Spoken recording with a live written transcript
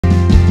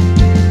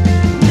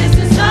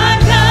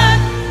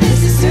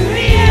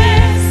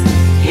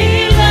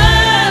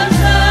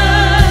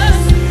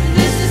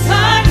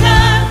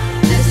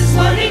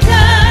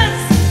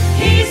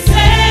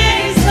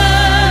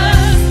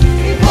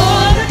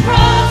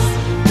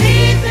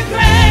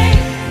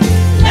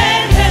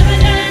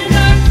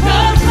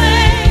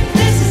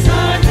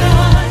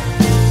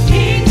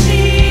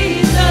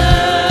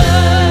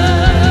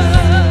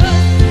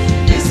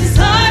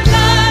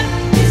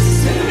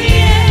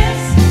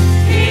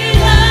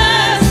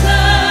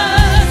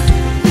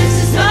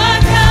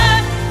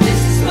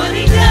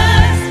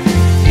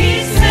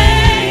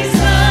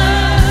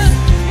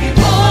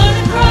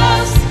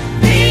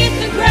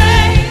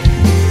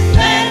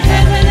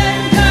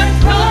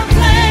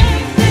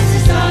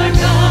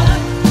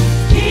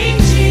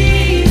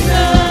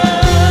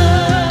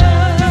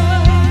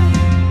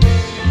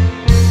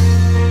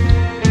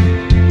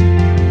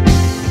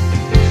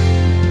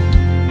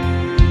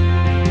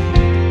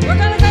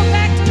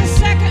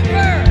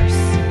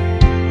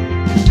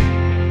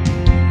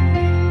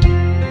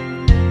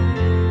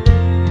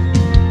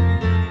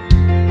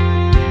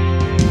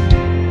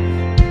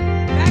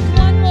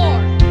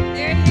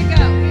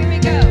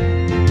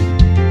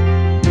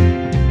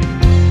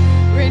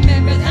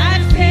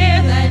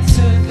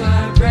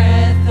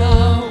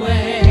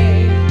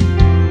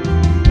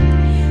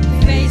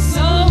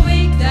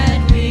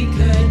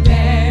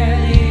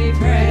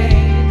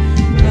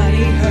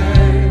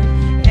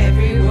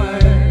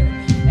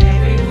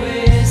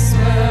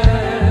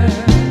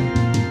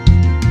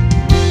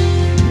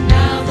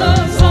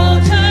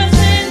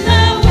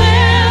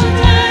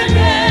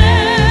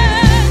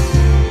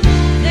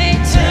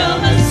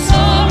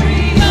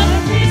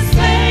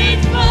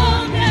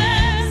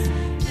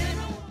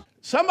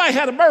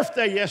a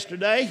birthday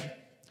yesterday.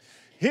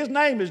 His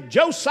name is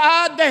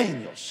Josiah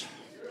Daniels.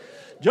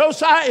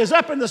 Josiah is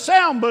up in the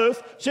sound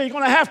booth, so you're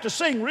going to have to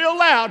sing real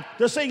loud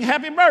to sing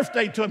happy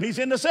birthday to him. He's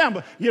in the sound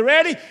booth. You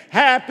ready?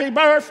 Happy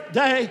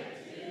birthday.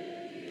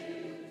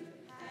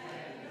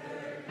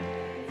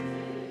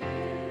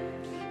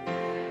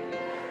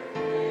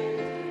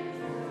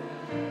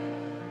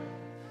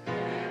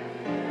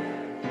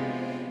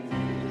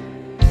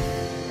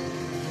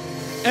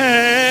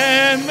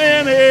 And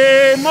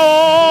many more.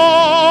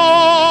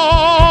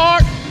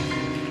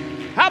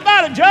 How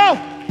about it, Joe?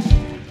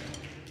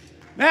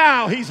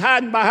 Now he's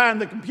hiding behind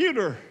the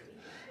computer.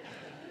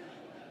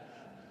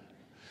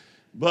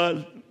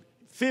 But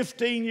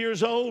 15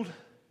 years old,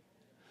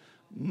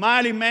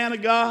 mighty man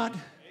of God.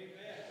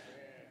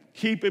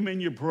 Keep him in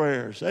your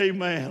prayers.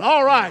 Amen.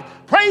 All right.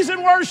 Praise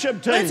and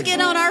worship team. Let's get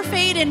on our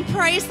feet and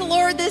praise the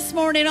Lord this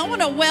morning. I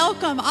want to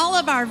welcome all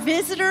of our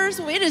visitors.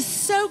 It is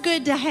so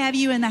good to have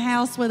you in the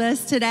house with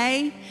us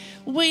today.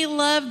 We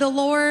love the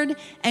Lord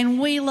and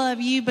we love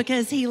you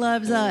because he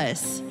loves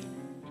us.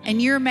 And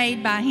you're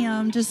made by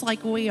him just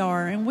like we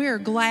are. And we're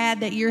glad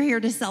that you're here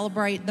to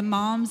celebrate the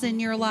moms in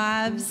your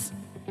lives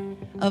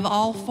of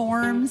all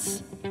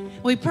forms.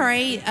 We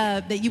pray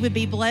that you would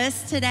be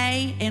blessed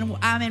today, and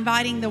I'm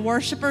inviting the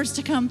worshipers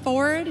to come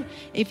forward.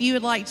 If you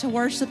would like to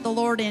worship the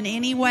Lord in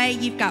any way,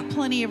 you've got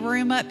plenty of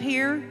room up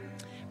here.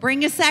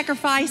 Bring a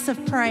sacrifice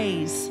of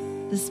praise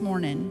this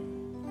morning.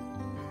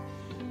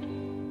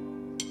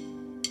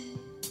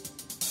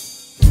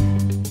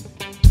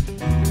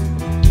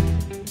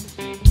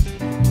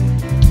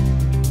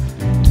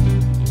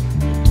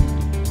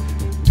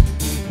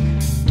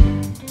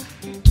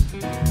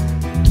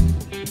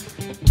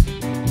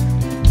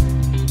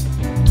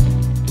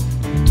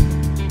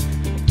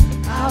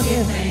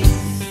 Give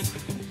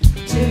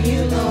thanks to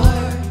you,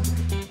 Lord,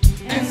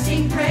 and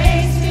sing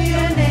praise to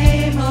your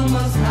name, O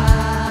Most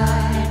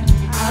High.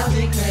 I'll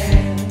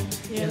declare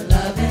your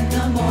love in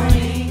the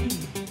morning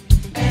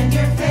and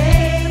your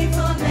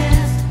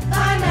faithfulness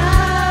by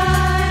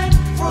night.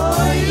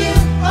 For you,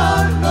 O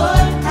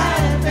Lord,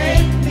 have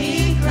made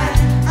me glad.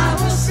 I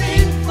will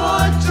sing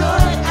for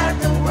joy at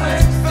the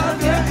works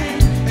of your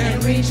hand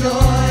and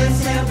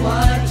rejoice at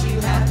what you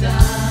have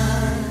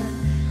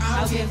done.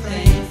 I'll give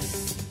thanks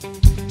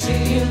to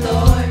you,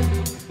 Lord,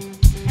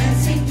 and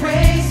sing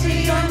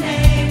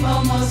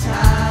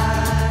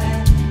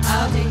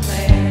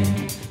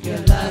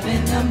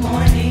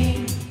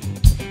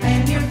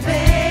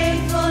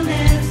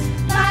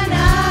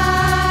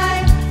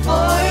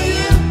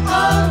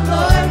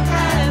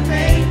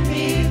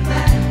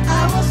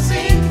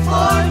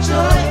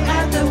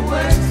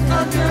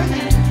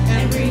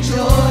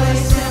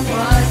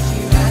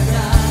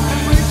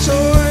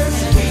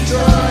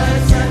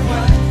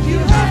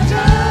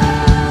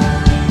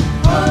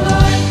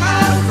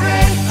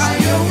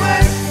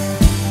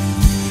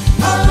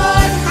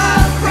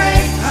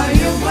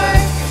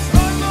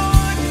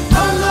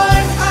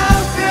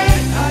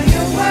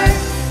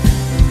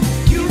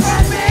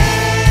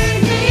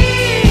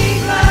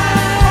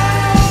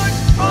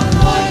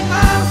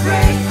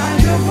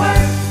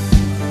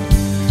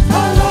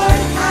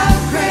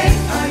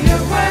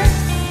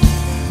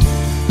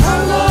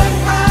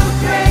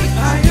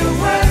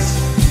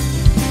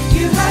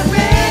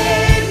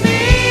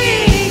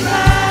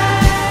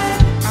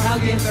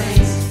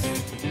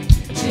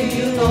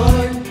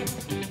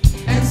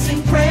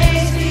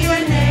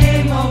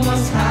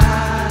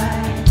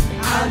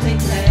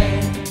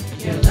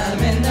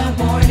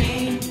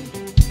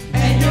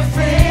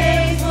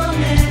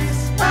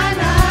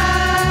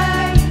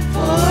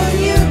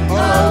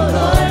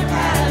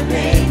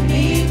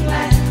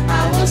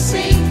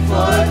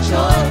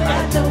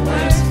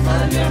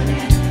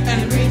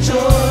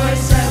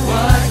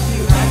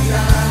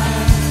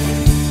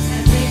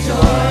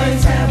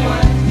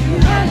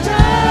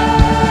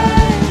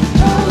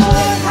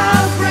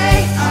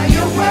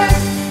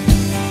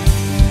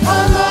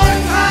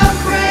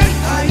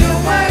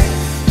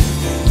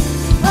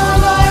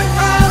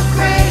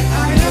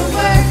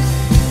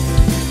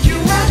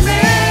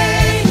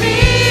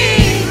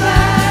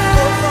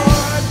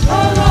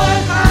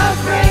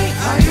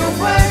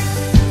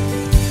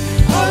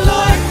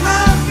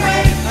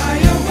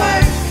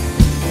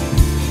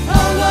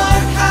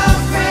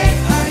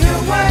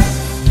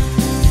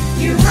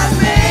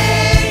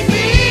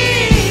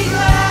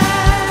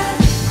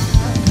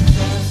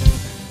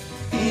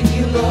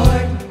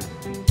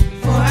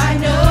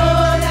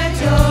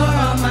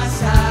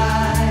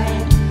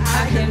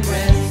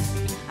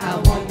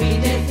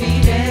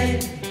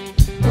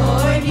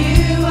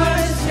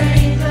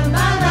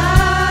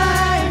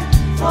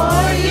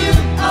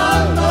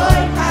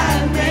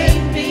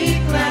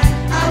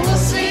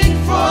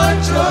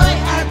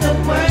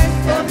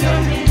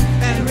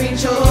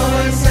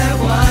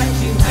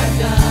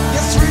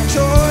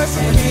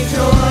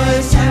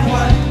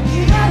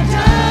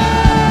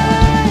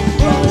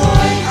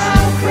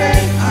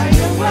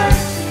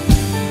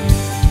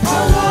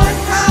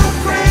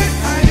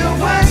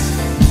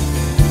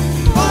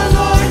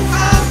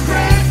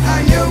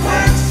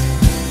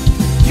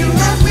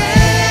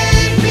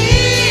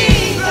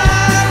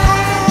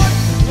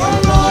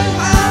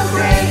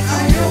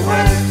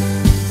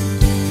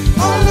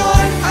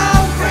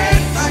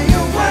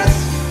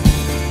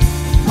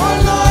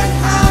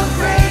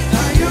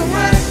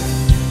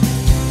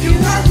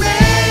have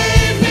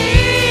made me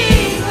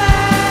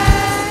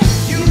glad.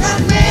 You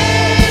have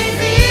made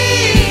me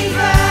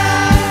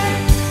glad.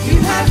 You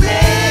have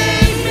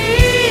made me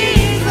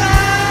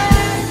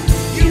glad.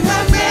 You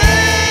have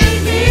made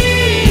me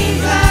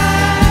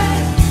glad.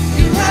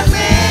 You have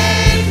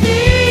made me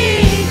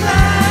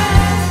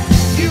glad.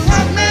 You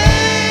have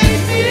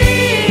made me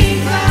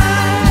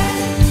glad.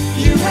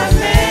 You have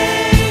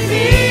made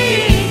me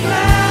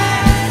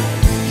glad.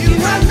 You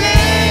have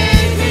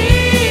made me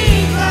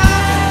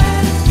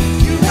glad.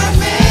 You have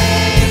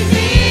made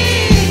me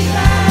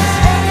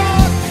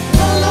glad.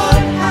 Oh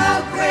Lord, how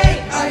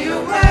great are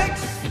your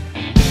works.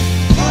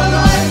 Oh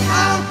Lord,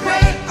 how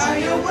great are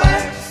your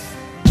works.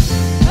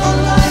 Oh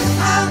Lord,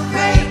 how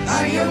great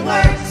are your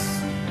works.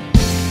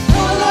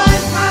 Oh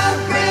Lord, how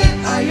great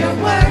are your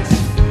works.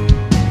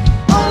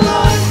 Oh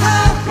Lord,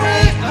 how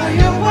great are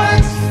your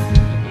works.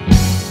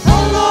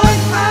 Oh Lord,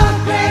 how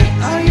great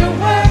are your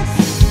works.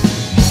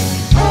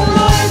 Oh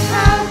Lord,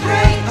 how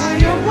great are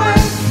your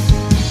works.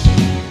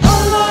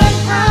 Oh Lord,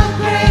 how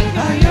great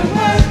are your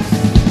works.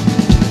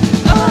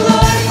 Oh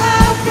Lord,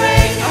 how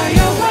great are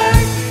your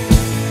works.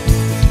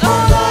 Oh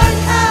Lord,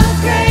 how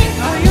great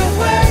are your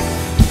works.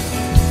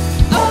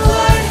 Oh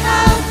Lord,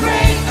 how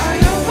great are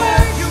your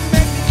works. You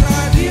make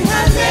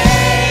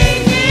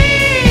me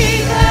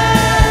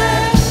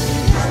glad. You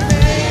have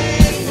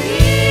made me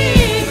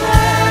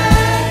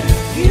glad.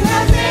 You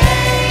have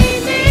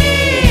made me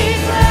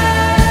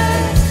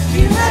glad.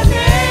 You have made me glad. You have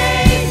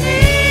made me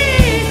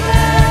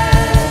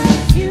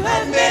glad. You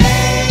have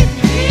made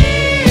me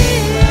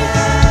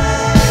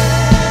glad.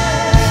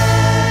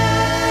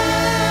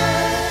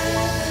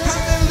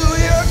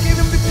 Hallelujah. Give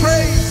him the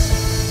praise.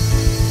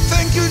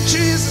 Thank you,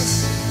 Jesus.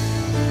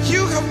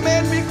 You have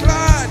made me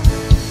glad.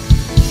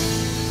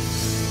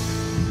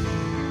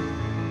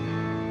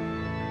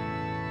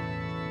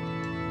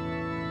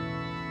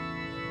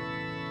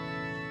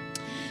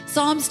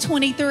 Psalms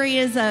 23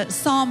 is a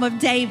psalm of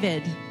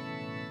David.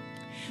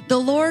 The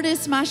Lord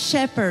is my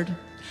shepherd,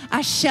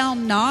 I shall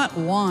not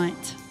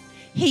want.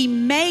 He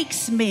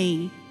makes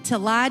me to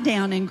lie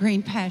down in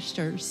green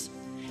pastures.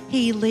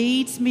 He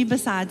leads me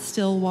beside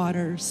still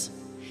waters.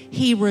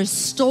 He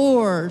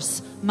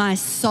restores my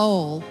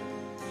soul.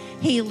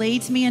 He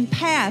leads me in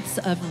paths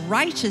of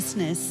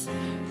righteousness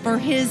for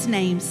his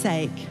name's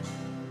sake.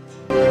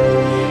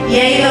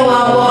 Yea, though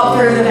I walk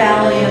through the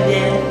valley of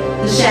death,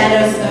 the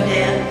shadows of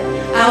death,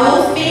 I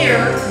will fear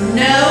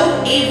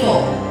no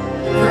evil,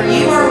 for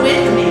you are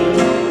with me.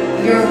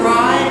 Your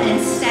rod and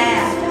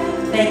staff,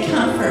 they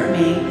comfort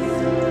me.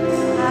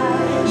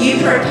 You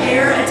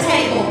prepare a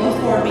table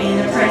before me in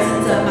the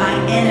presence of my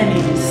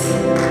enemies.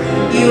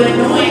 You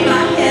anoint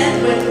my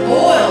head with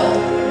oil.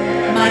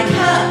 My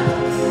cup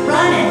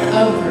runneth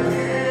over.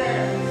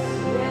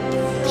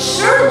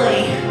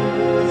 Surely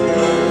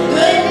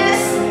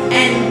goodness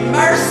and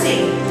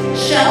mercy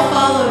shall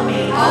follow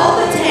me all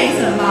the days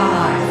of my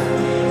life,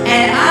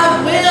 and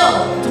I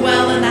will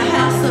dwell in the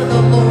house of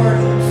the Lord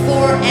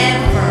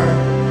forever.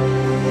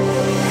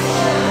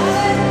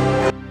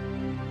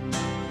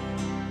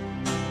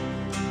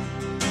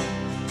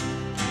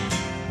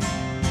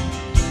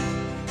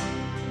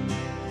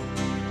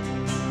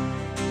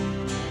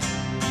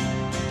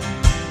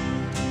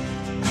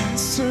 I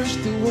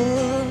searched the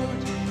world.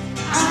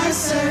 I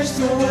searched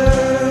the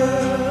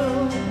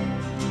world,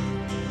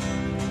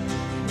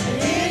 but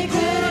it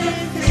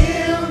couldn't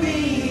fill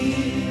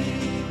me.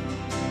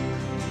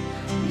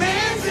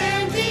 Man's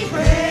empty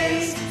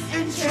praise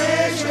and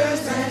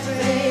treasures that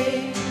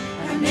fade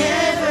are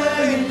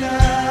never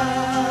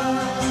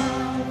enough.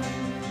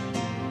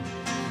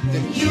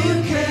 Then you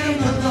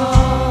came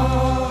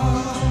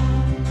along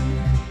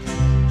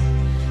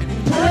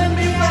and put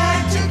me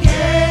back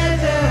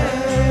together.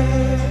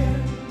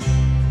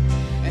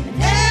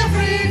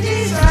 Every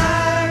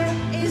desire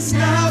is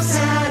now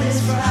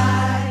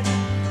satisfied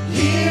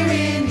here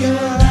in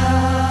your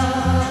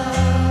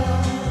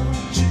love,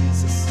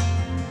 Jesus.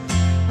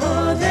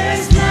 Oh,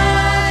 there's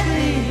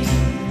nothing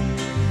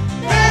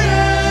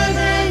better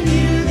than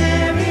you.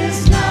 There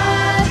is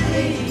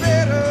nothing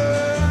Better.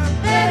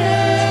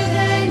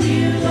 than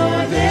you,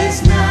 Lord.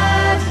 There's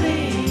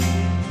nothing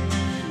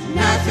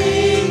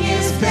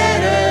is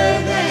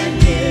better than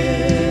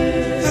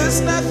you.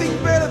 There's nothing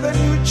better than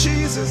you,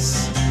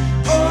 Jesus.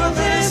 Oh,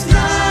 there's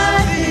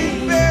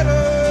nothing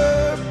better.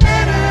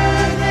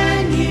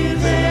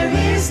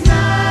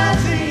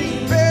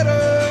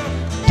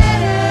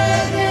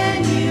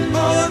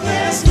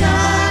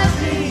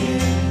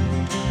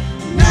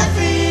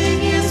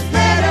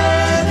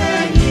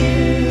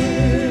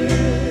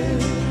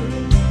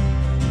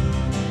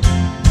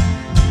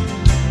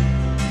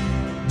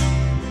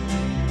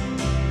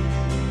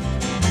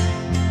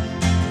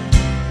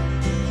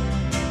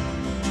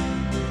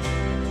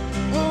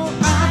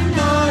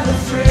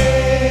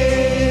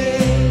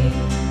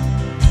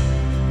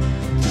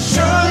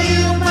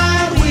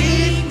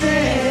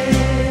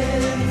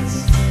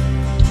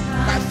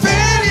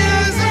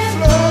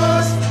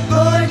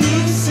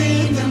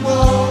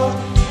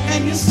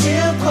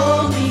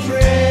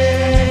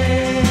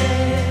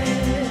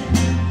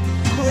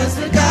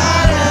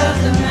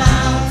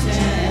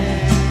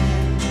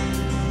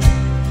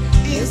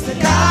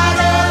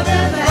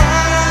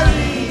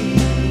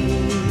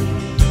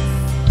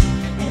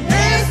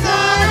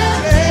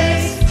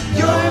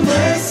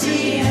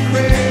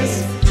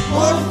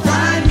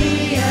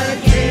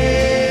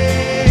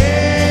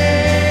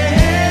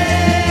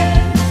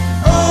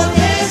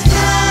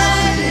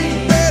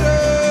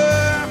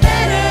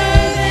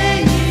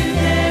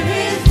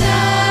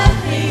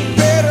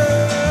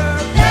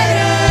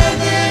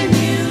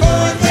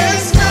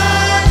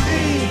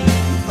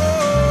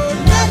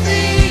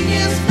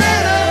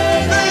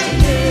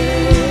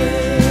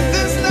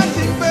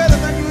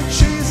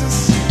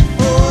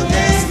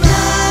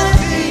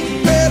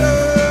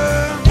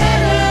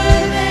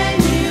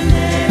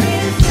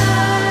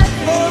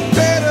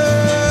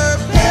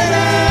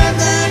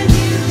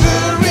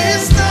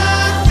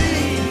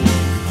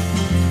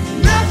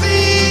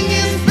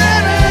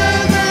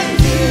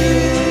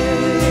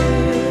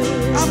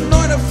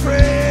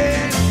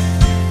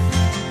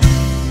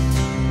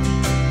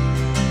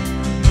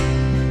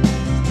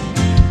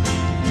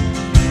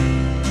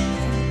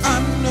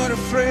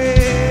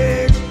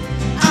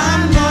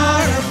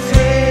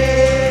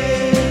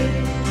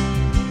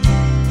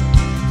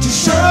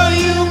 show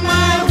you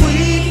my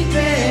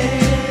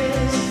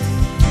weakness,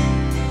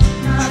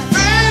 my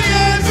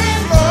failures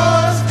and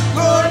flaws.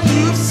 Lord,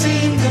 you've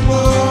seen them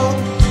all,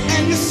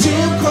 and you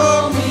still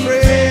call me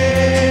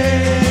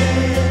friend.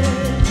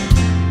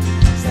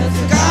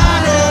 The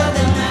God of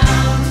the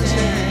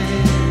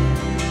mountain,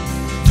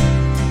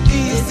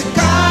 He's the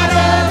God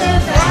of the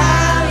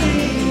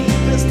valley.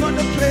 There's not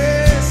a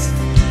place,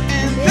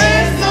 and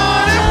there's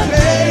not a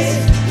place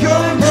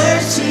your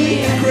mercy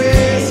and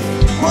grace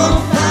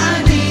won't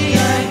find me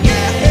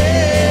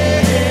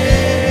again.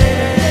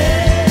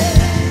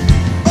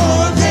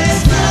 Oh,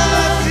 there's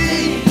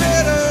nothing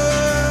better.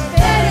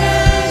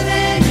 better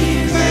than you.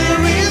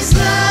 There is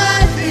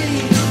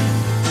nothing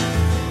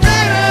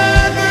better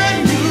than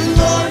you,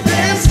 Lord.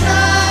 There's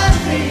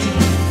nothing.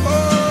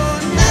 Oh,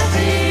 nothing.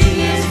 Nothing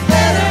is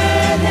better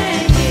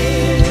than you.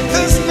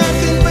 There's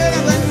nothing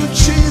better than you,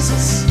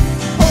 Jesus.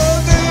 Oh,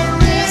 there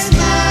is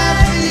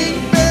nothing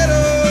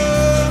better.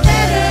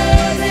 Better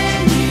than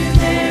you.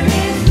 There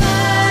is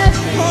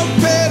nothing. Oh,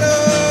 better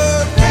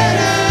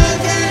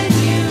than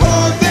you.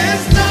 Oh,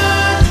 there's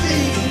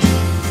nothing.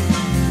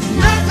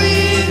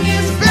 Nothing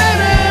is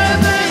better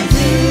than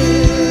you.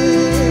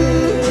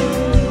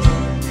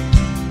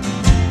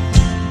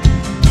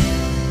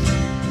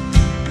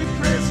 We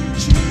praise you,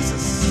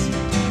 Jesus.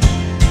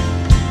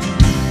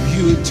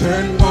 You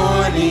turn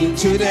mourning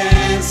to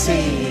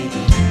dancing.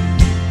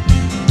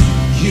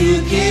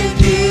 You give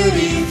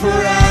beauty for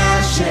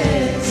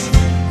ashes.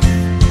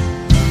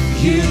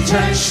 You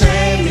turn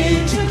shame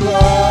into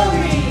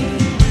glory.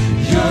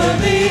 You're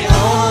the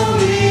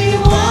only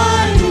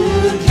one who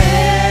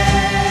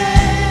can.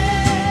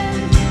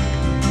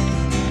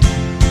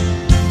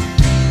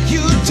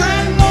 You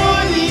turn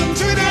mourning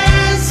to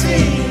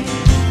dancing.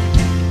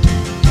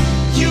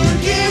 You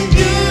give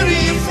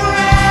beauty for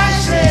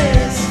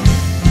ashes.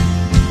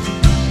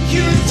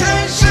 You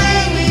turn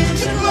shame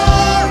into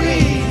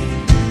glory.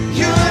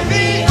 You're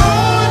the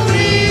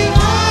only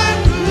one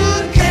who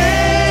can.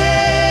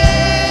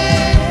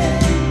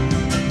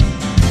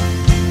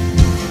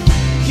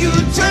 You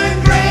turn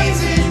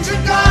graves into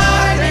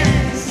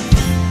gardens.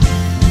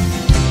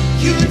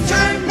 You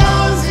turn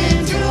bones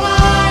into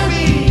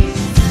armies.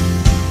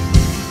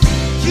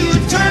 You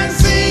turn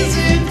seas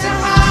into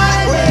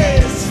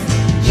highways.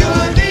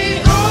 You're the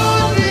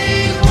only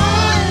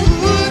one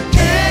who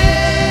can.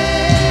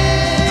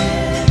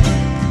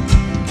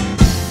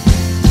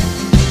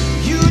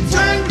 You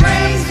turn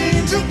graves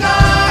into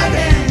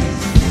gardens.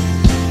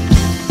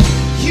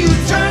 You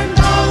turn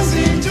bones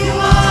into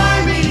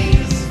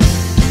armies.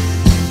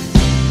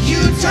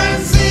 You turn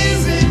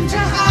seas into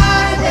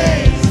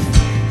highways.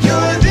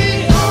 You're the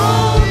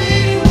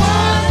only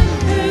one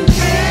who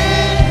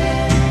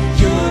can.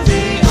 You're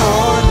the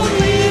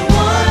only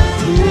one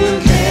who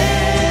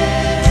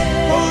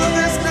can. Oh,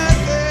 there's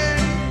nothing.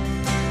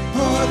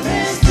 Oh,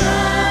 there's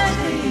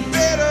nothing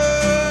better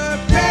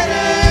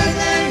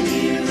than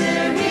you.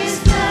 There is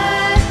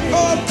nothing.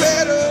 Oh,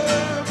 better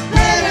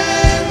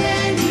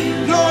than you.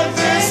 Lord,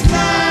 there's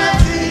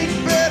nothing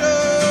better.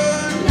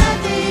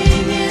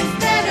 Nothing is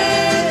better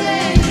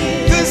than you.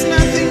 There's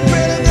nothing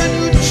better than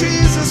you,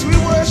 Jesus. We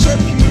worship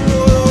you.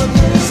 Oh,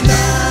 there's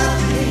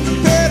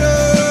nothing better.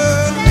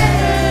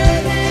 Better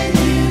than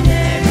you.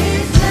 There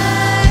is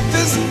nothing.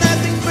 There's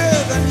nothing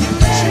better than you,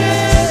 Better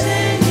Jesus.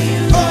 than you.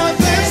 Oh,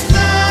 there's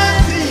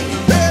nothing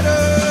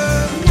better.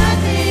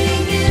 Nothing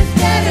is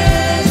better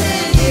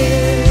than you.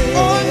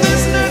 Oh,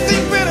 there's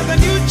nothing better than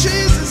you,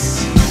 Jesus.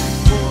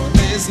 Oh,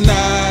 there's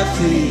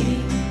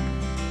nothing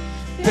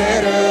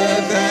better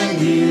than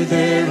you.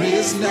 There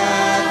is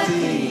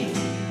nothing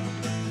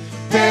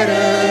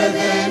better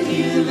than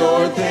you,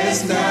 Lord.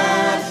 There's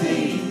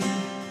nothing.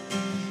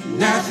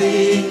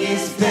 Nothing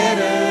is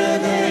better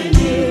than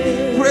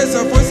you. Raise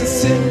our voices,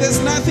 sing. There's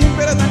nothing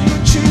better than you,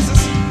 Jesus.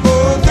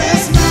 Oh,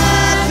 there's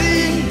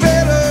nothing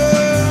better.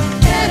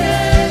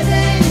 Better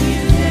than you.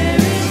 There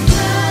is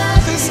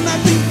nothing. There's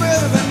nothing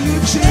better than you,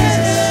 Jesus.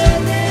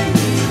 Better than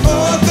you.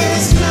 Oh,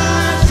 there's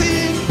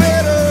nothing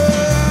better.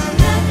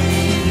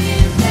 Nothing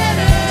is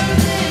better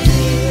than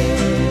you.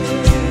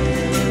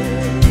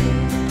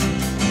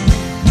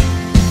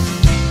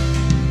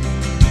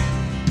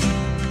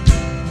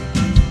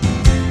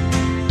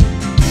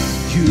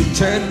 You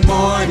turn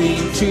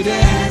mourning to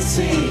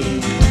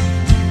dancing.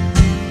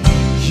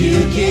 You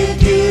give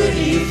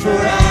beauty for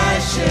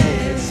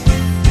ashes.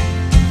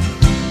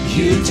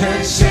 You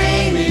turn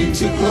shame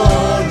into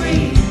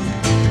glory.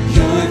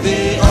 You're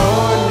the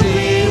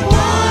only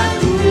one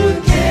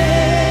who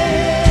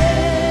can.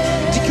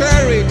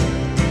 Declare it.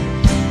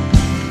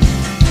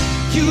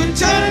 You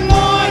turn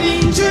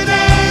mourning to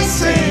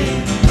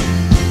dancing.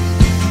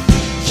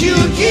 You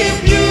give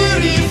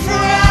beauty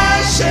for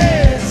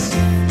ashes.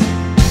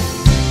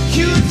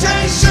 You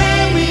turn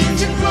shame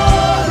into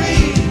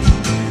glory.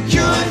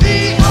 You're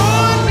the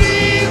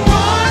only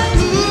one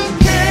who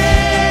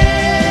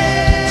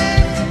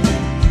can.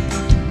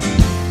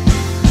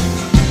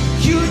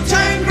 You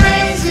turn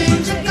graves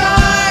into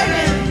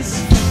gardens.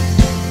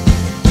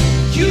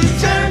 You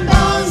turn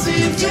bones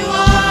into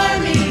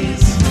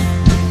armies.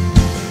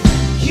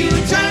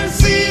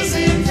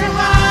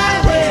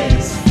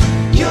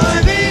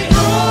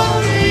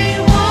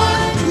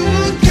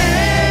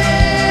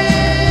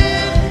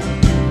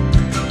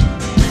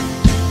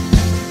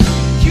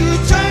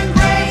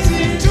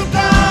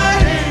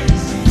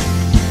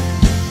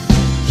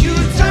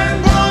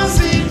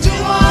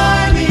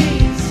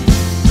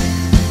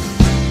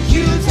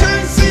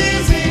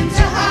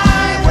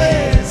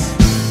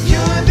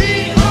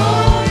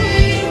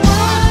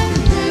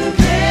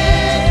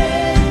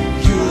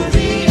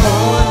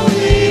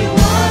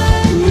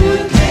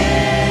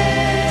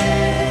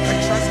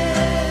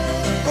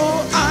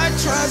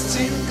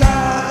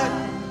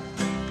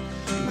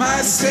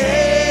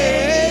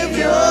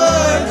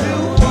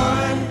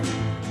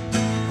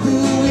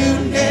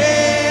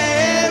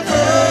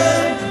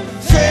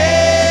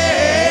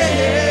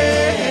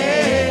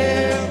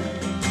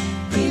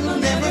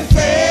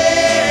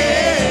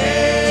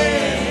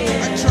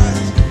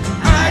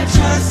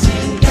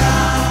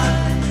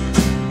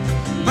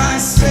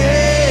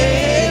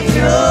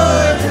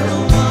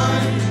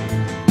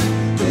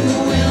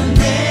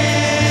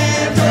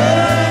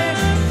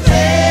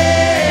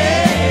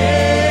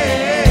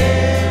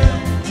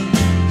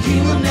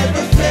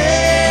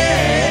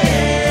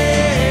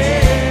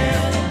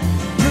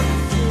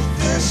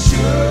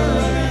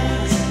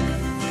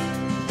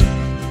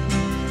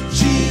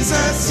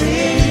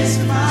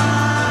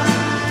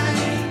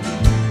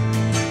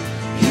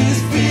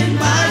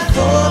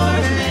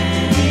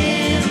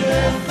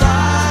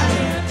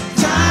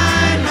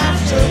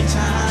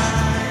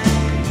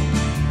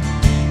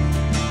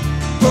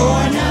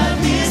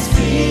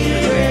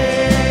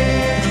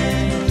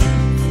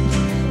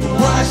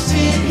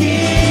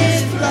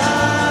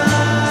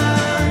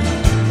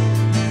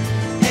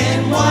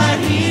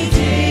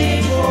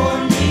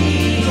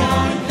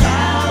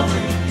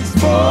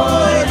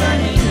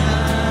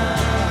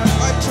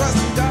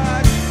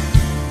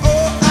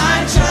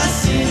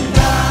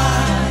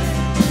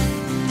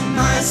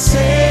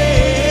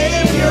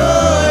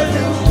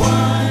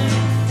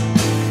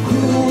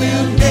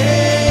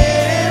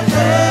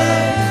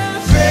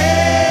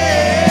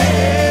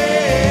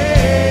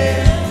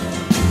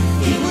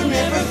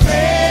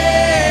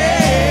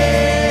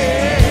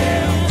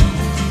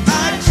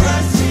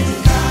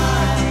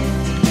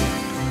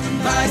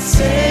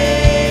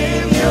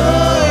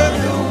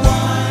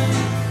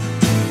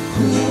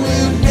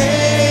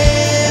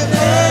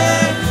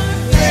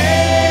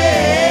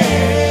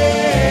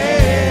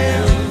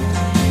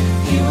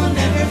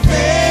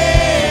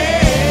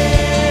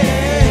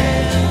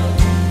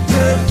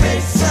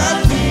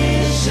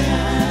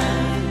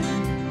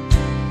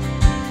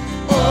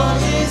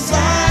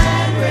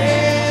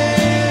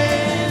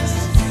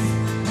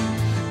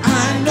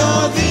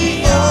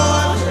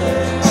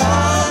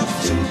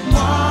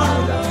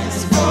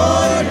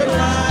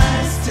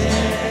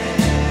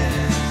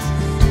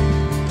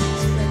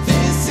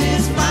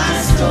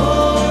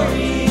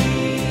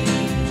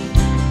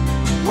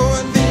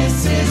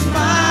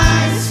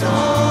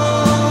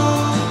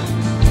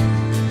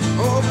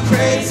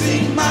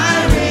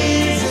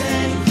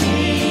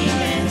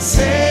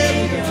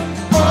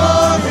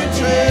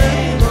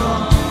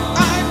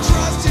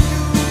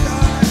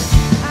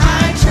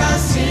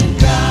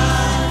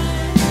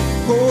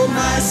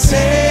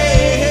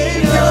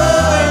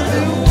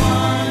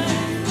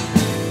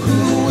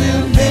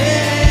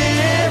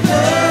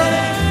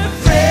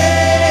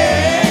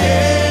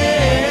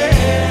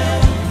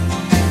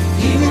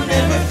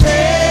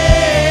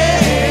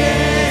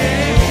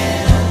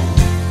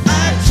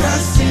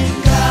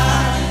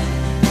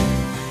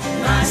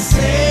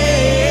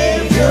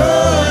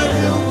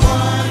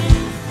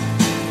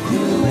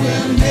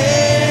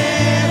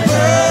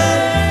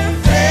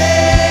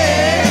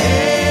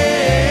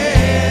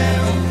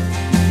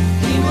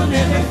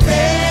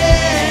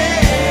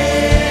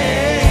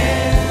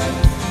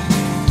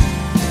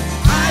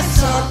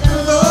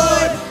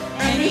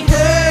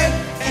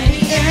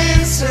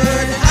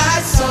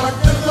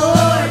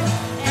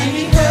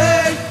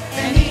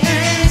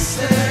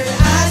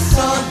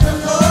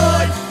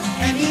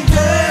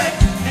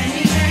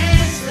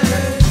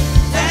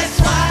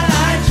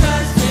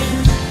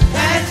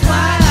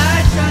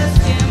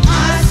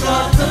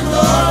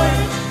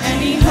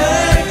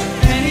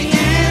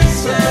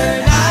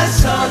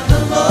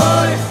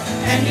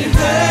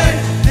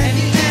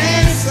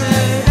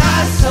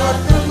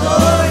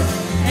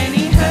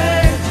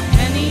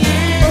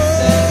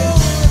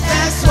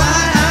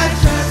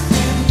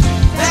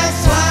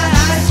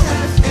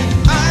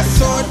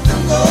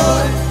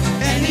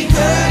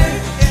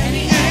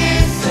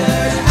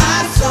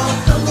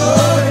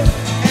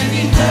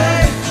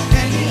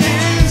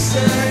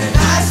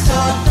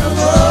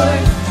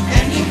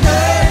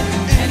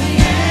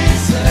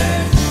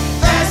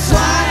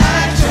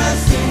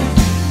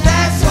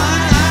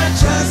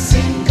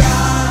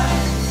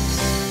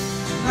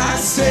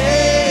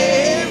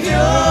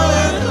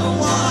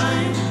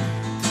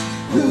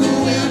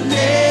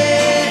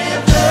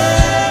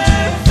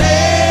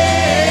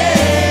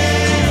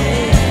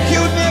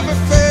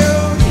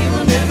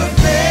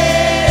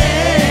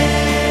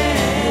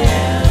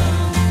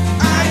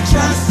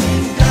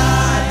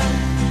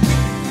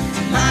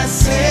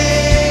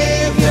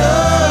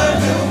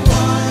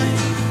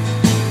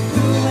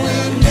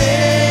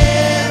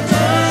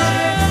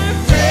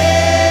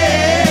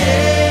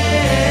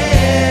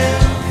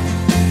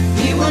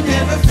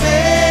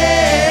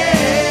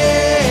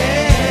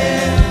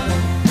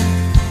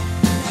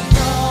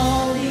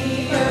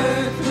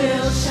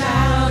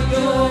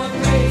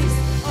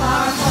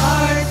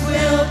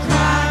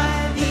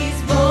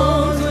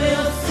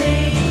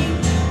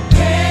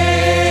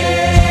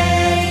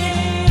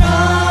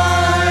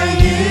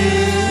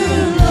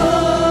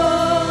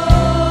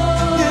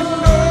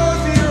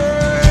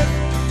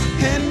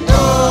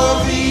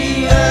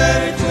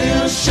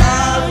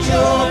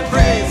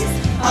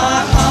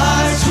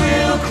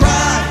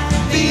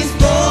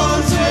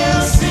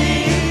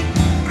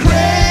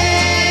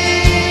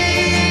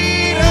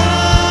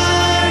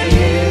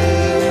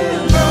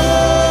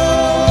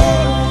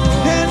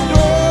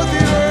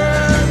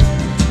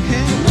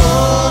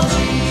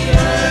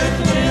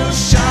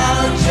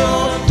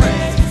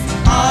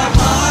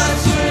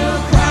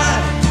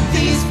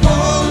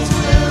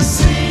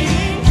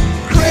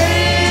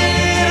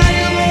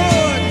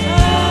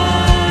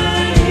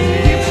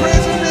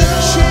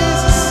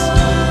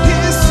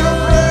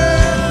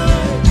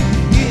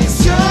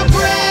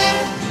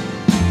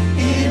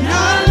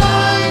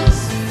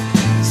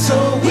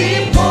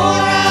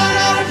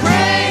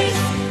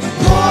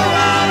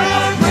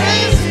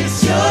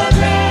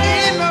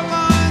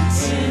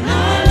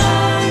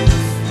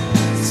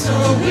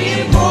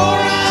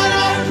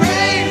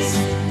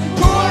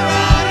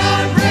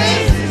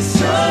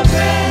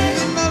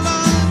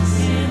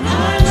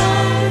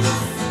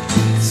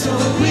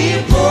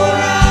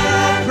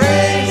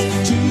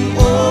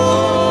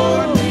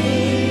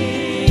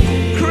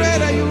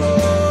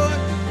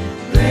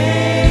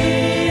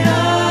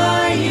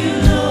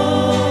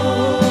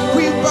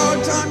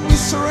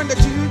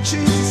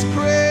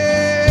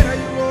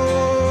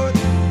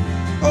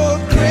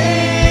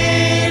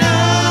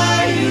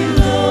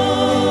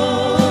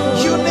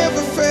 You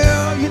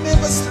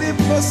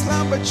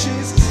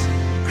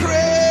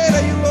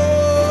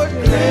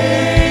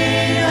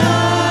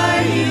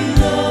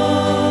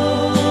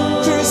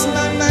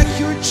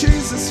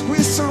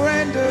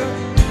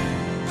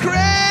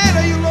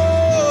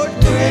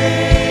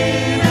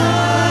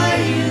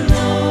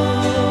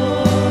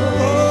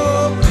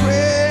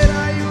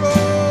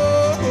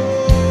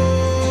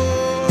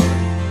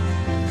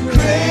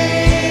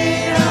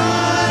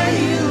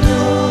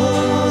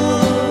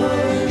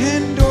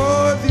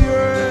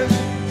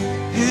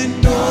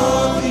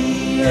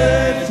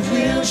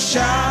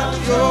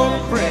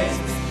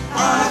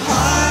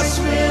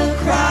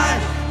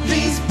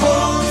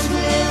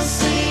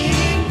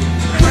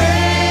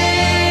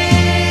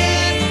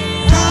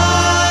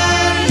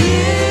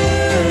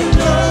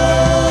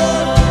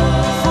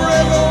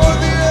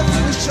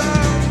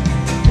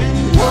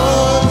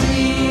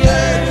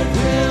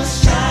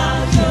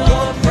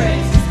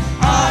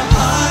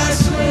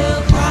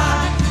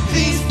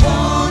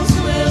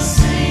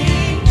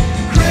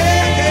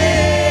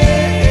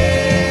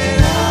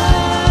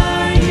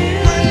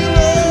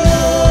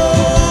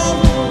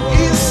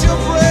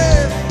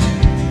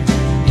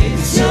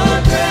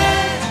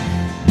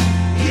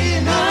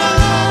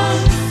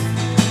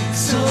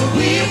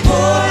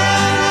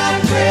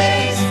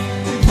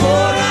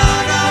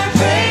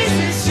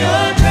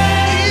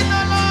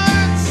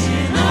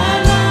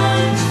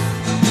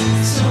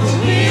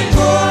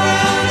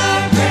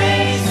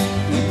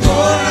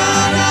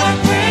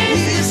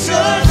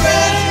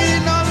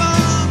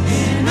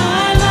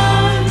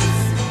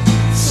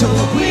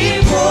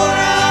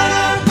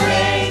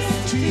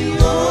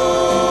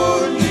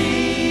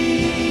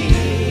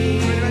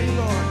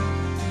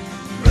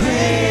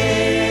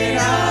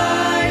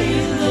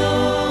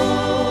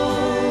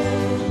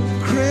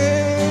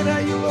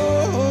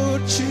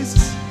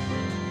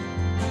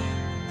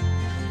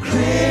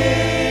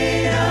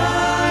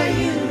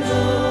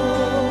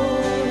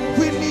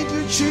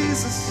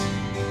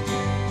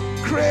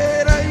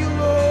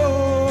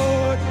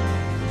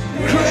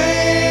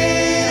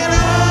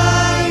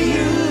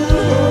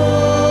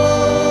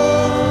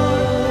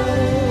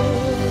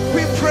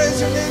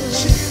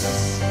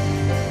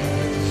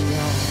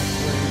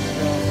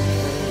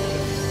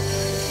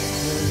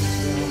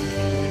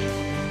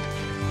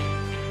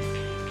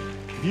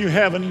If you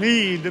have a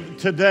need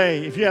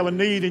today, if you have a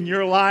need in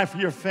your life,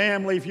 your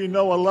family, if you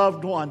know a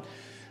loved one,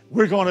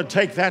 we're going to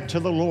take that to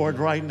the Lord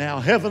right now.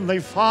 Heavenly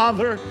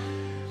Father,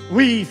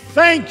 we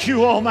thank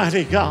you,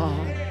 Almighty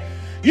God.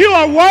 You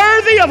are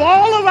worthy of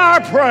all of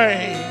our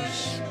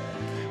praise.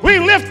 We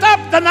lift up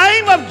the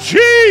name of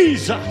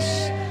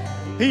Jesus.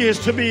 He is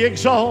to be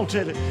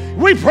exalted.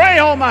 We pray,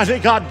 Almighty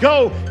God,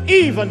 go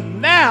even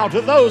now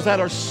to those that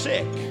are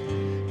sick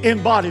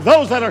in body,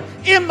 those that are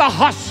in the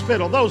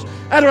hospital, those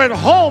that are at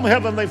home,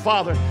 Heavenly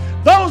Father,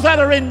 those that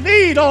are in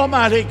need,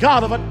 Almighty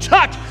God, of a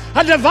touch,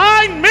 a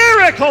divine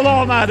miracle,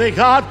 Almighty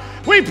God.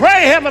 We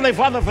pray, Heavenly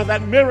Father, for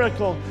that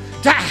miracle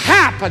to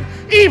happen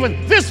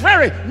even this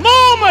very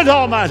moment,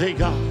 Almighty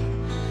God.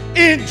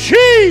 In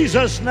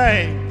Jesus'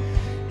 name.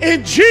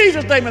 In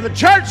Jesus' name. And the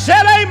church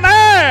said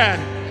amen.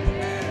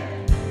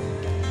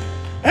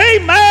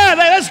 Amen.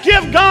 Let's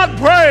give God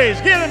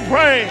praise. Give Him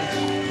praise.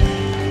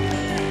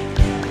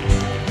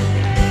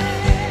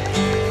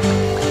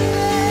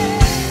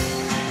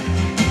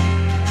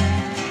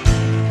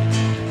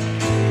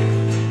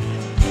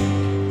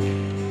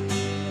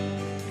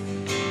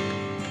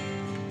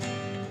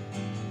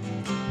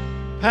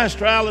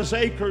 Pastor Alice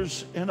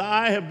Akers and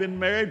I have been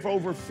married for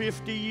over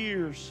 50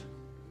 years.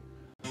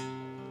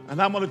 And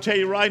I'm going to tell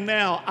you right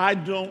now, I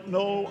don't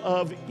know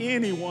of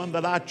anyone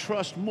that I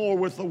trust more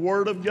with the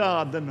Word of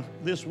God than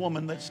this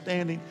woman that's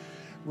standing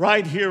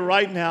right here,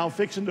 right now,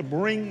 fixing to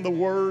bring the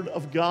Word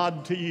of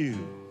God to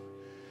you.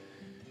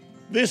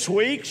 This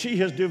week, she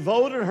has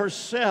devoted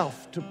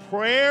herself to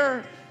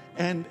prayer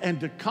and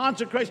to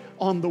concentrate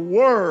on the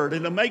Word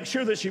and to make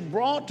sure that she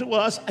brought to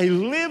us a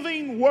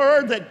living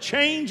Word that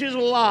changes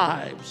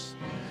lives.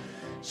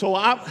 So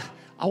I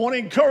want to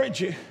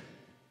encourage you.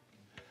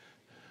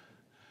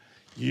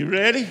 You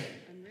ready?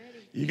 I'm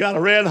ready. You got a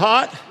red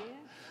hot?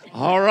 Yeah.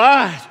 All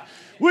right.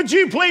 Would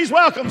you please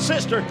welcome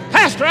Sister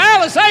Pastor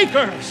Alice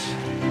Akers?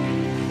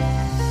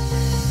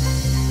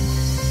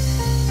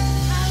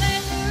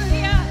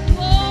 Hallelujah.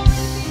 Glory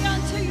be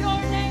unto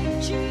your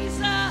name,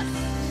 Jesus.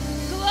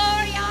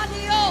 Gloria a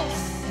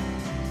Dios.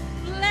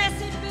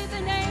 Blessed be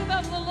the name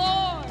of the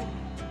Lord.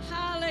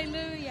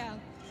 Hallelujah.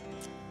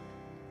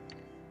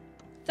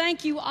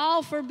 Thank you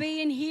all for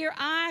being here.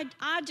 I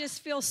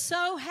just feel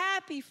so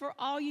happy for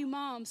all you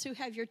moms who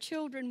have your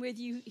children with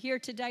you here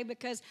today,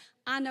 because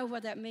I know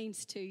what that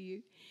means to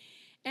you.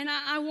 And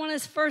I want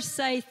to first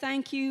say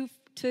thank you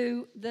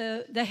to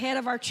the head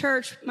of our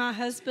church, my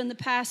husband, the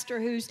pastor,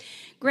 who's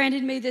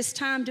granted me this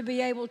time to be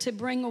able to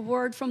bring a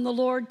word from the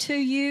Lord to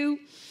you.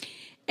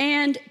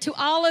 And to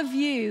all of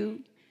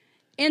you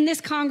in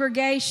this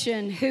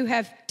congregation who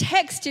have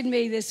texted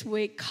me this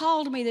week,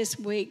 called me this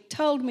week,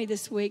 told me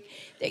this week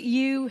that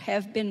you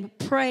have been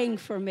praying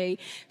for me,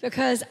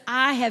 because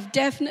I have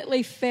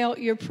definitely felt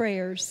your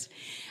prayers.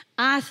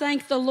 I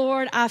thank the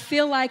Lord. I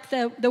feel like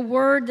the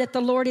word that the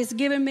Lord has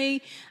given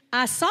me,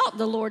 I sought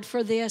the Lord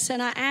for this,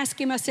 and I asked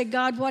Him, I said,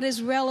 God, what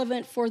is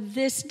relevant for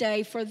this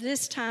day, for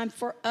this time,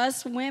 for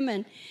us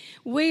women?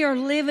 We are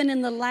living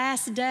in the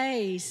last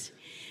days.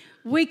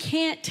 We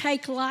can't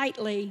take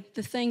lightly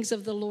the things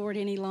of the Lord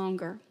any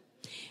longer.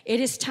 It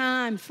is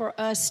time for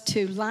us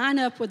to line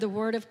up with the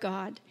Word of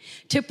God,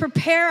 to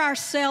prepare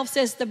ourselves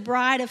as the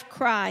bride of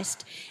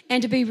Christ,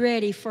 and to be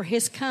ready for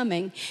His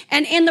coming.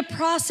 And in the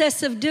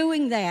process of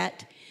doing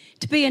that,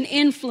 to be an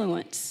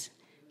influence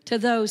to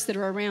those that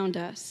are around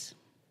us.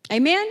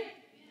 Amen?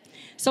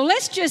 So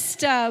let's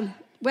just,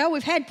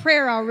 we've had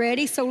prayer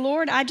already. So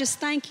Lord, I just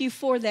thank you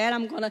for that.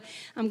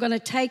 I'm gonna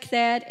take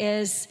that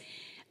as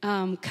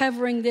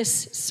covering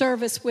this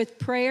service with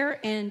prayer,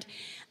 and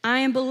I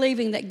am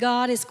believing that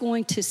God is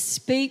going to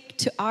speak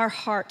to our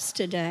hearts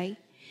today.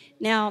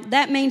 Now,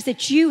 that means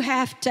that you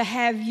have to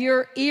have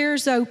your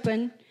ears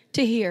open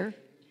to hear,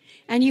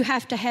 and you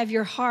have to have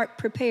your heart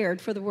prepared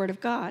for the Word of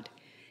God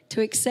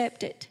to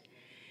accept it.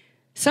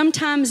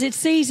 Sometimes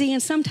it's easy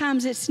and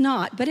sometimes it's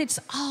not, but it's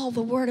all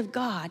the Word of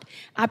God.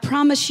 I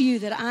promise you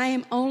that I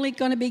am only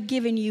going to be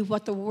giving you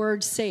what the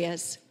Word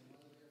says.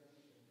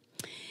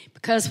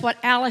 Because what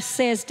Alice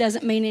says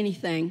doesn't mean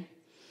anything.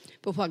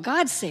 But what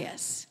God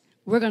says,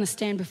 we're going to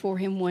stand before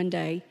Him one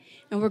day,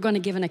 and we're going to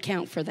give an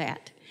account for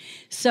that.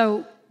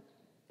 So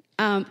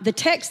the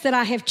text that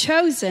I have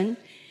chosen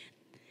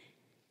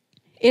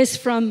is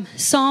from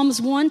Psalms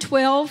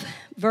 112,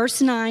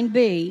 verse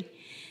 9b.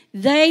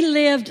 They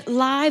lived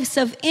lives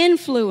of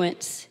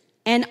influence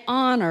and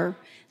honor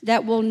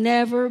that will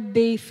never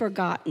be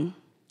forgotten.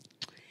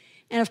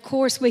 And of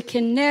course, we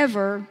can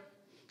never...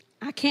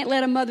 I can't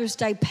let a Mother's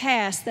Day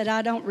pass that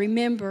I don't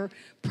remember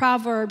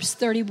Proverbs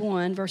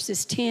 31,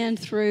 verses 10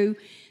 through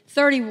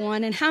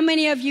 31. And how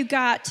many of you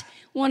got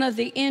one of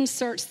the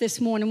inserts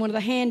this morning, one of the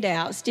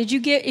handouts? Did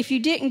you get? If you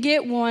didn't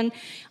get one,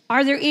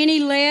 are there any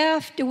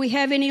left? Do we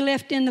have any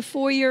left in the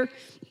foyer?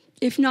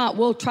 If not,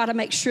 we'll try to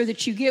make sure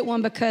that you get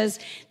one, because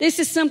this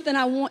is something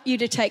I want you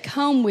to take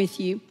home with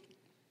you.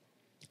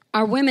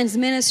 Our women's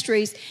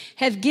ministries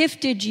have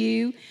gifted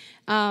you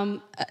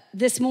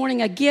this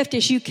morning a gift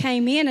as you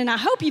came in, and I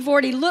hope you've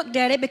already looked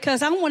at it,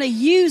 because I want to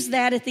use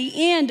that at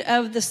the end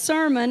of the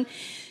sermon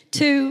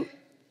to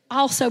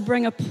also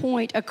bring a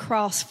point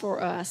across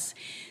for us.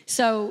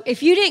 So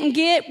if you didn't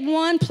get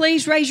one,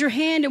 please raise your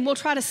hand, and we'll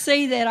try to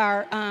see that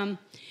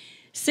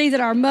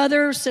our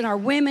mothers and our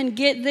women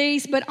get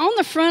these. But on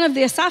the front of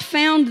this, I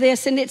found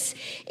this, and it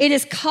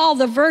is called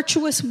the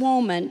Virtuous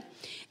Woman.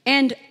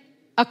 And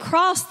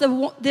across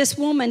this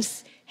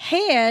woman's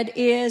head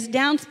is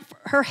down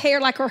her hair,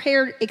 like her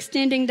hair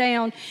extending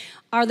down,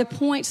 are the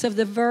points of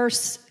the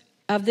verse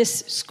of this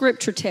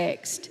scripture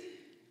text.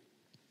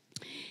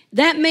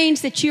 That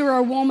means that you are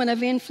a woman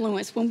of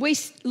influence. When we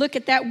look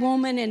at that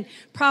woman in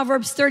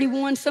Proverbs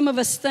 31, some of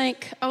us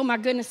think, oh my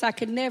goodness, I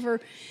could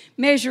never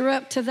measure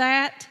up to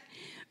that.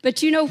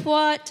 But you know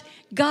what?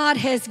 God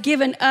has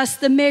given us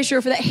the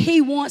measure that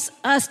He wants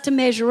us to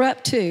measure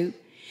up to.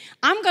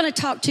 I'm going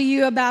to talk to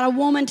you about a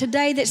woman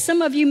today that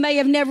some of you may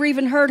have never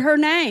even heard her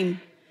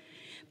name.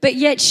 But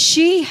yet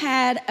she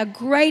had a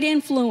great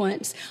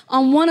influence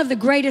on one of the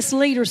greatest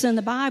leaders in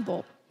the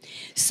Bible.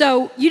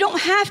 So you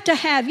don't have to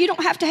have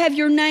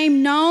your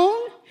name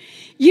known.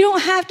 You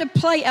don't have to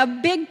play a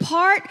big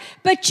part,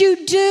 but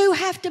you do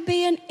have to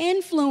be an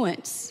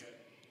influence.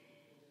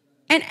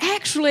 And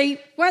actually,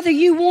 whether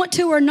you want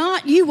to or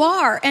not, you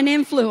are an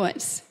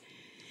influence.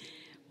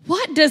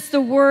 What does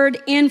the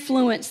word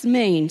influence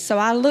mean? So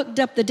I looked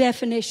up the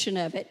definition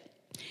of it.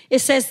 It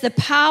says the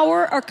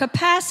power or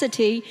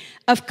capacity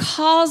of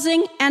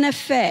causing an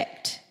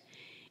effect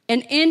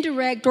in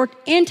indirect or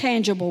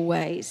intangible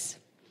ways.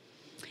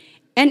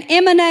 An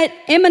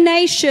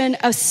emanation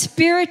of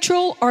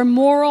spiritual or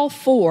moral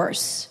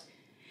force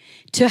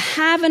to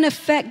have an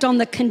effect on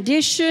the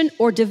condition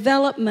or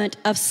development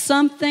of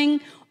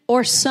something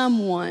or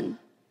someone.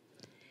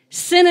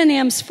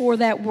 Synonyms for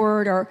that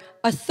word are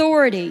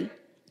authority,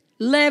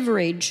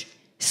 leverage,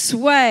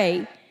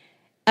 sway,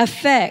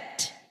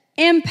 effect,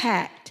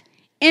 impact,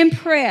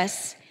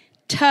 impress,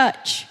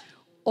 touch,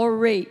 or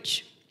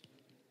reach.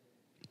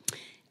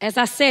 As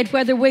I said,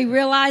 whether we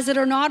realize it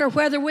or not, or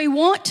whether we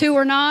want to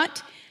or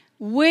not,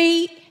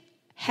 we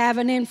have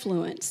an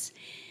influence.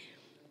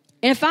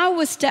 And if I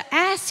was to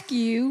ask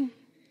you,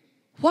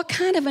 what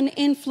kind of an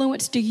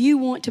influence do you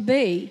want to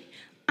be?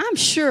 I'm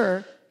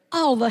sure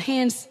all the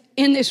hands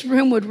in this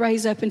room would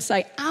raise up and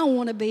say, I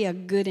want to be a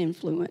good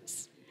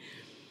influence.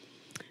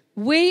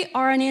 We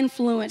are an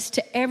influence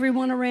to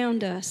everyone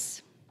around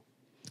us,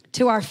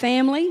 to our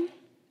family,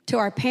 to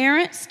our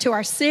parents, to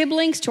our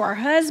siblings, to our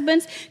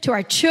husbands, to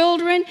our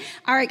children,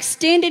 our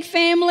extended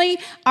family,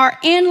 our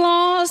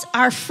in-laws,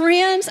 our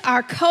friends,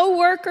 our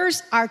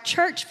co-workers, our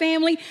church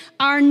family,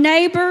 our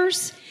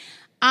neighbors.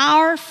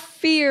 Our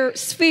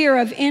sphere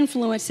of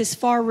influence is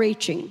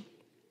far-reaching.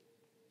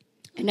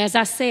 And as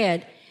I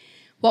said,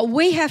 what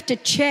we have to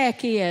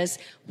check is,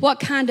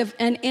 what kind of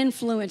an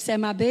influence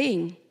am I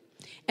being?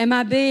 Am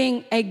I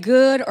being a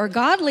good or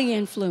godly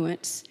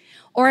influence?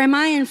 Or am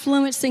I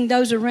influencing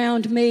those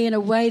around me in a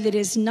way that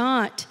is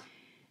not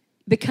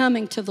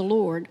becoming to the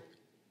Lord?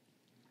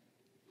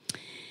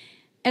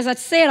 As I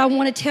said, I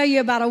want to tell you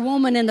about a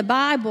woman in the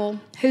Bible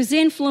whose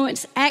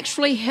influence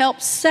actually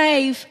helped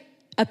save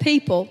a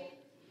people.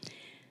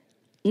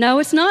 No,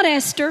 it's not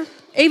Esther,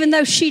 even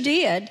though she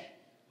did.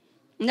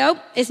 Nope,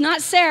 it's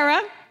not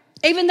Sarah,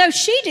 even though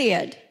she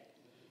did.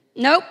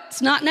 Nope,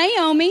 it's not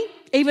Naomi,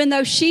 even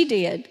though she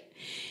did.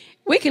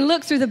 We can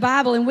look through the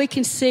Bible and we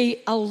can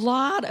see a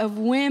lot of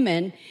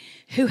women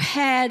who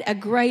had a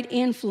great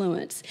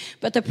influence.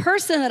 But the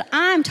person that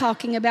I'm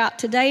talking about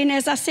today, and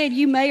as I said,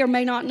 you may or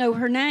may not know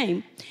her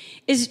name,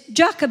 is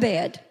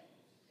Jochebed.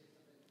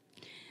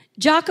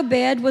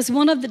 Jochebed was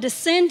one of the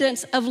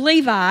descendants of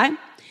Levi,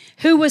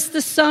 who was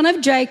the son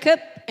of Jacob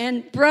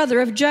and brother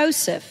of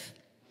Joseph.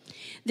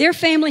 Their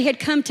family had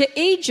come to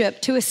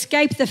Egypt to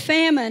escape the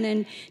famine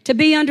and to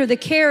be under the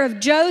care of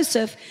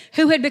Joseph,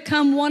 who had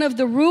become one of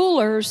the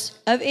rulers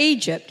of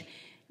Egypt.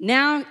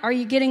 Now, are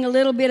you getting a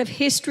little bit of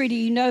history? Do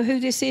you know who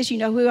this is? You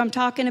know who I'm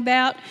talking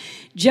about?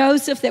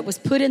 Joseph, that was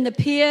put in the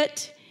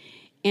pit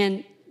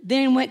and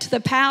then went to the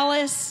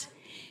palace.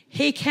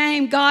 He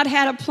came, God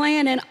had a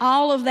plan and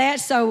all of that.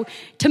 So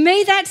to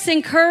me, that's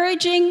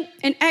encouraging.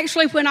 And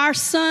actually, when our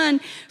son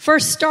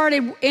first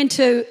started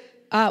to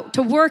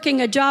working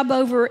a job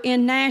over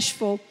in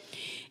Nashville,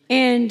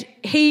 and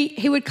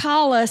he would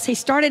call us. He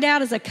started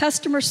out as a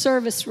customer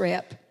service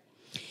rep,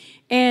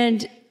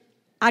 and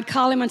I'd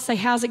call him and say,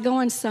 "How's it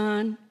going,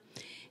 son?"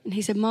 And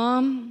he said,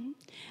 "Mom,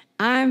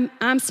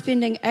 I'm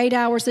spending 8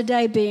 hours a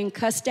day being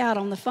cussed out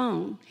on the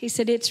phone." He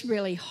said, "It's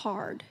really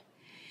hard."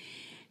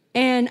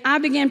 And I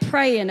began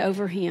praying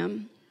over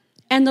him,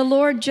 and the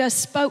Lord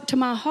just spoke to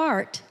my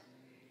heart.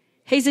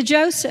 He's a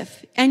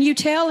Joseph, and you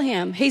tell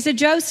him he's a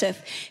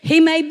Joseph. He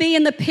may be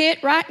in the pit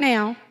right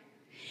now.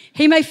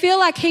 He may feel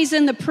like he's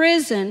in the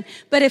prison,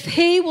 but if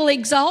he will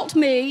exalt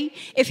me,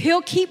 if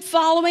he'll keep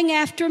following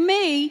after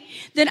me,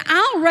 then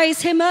I'll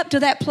raise him up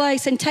to that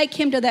place and take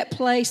him to that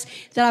place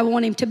that I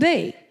want him to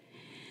be.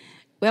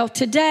 Well,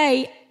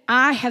 today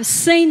I have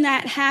seen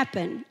that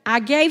happen. I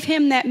gave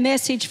him that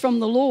message from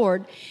the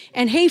Lord,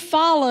 and he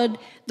followed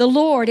the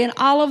Lord in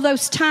all of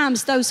those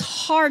times, those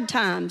hard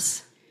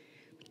times.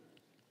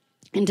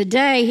 And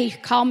today, he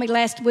called me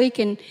last week,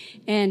 and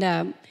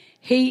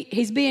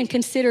he's being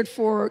considered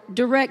for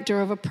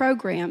director of a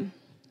program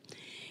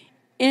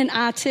in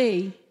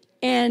IT.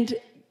 And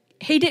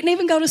he didn't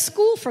even go to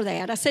school for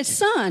that. I said,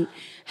 son,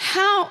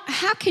 how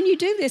can you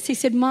do this? He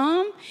said,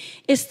 Mom,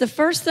 it's the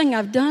first thing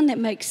I've done that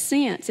makes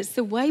sense. It's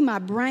the way my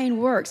brain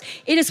works.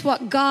 It is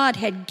what God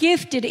had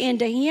gifted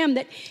into him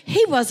that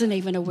he wasn't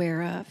even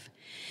aware of.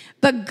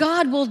 But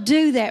God will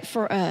do that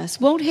for us,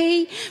 won't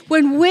he?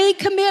 When we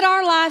commit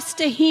our lives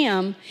to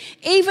him,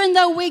 even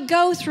though we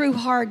go through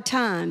hard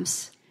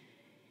times,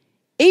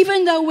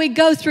 even though we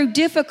go through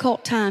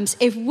difficult times,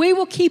 if we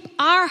will keep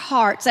our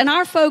hearts and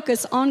our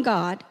focus on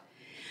God,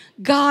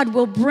 God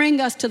will bring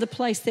us to the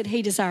place that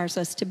he desires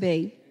us to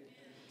be.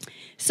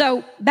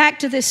 So back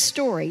to this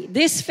story.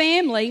 This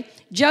family,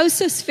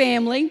 Joseph's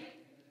family,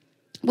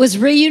 was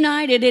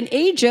reunited in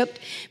Egypt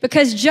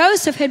because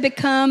Joseph had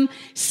become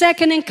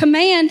second in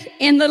command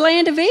in the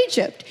land of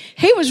Egypt.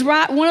 He was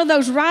one of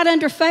those right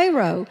under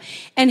Pharaoh,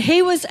 and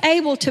he was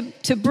able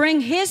to bring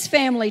his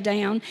family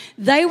down.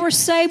 They were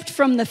saved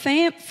from the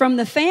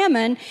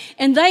famine,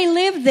 and they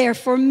lived there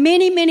for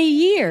many, many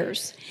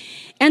years,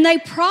 and they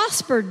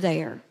prospered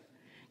there.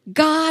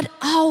 God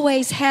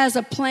always has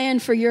a plan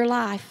for your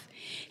life.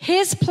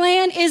 His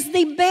plan is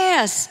the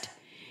best.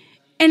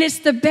 And it's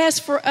the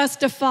best for us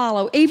to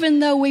follow,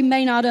 even though we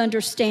may not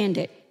understand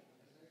it.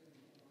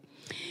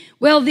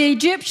 Well, the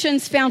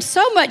Egyptians found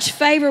so much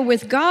favor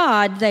with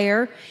God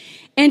there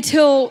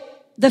until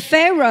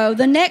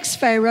the next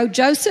Pharaoh,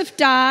 Joseph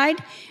died,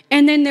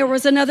 and then there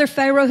was another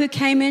Pharaoh who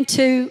came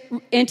into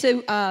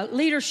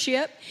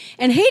leadership,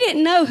 and he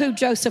didn't know who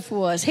Joseph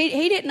was.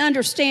 He didn't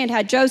understand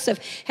how Joseph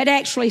had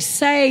actually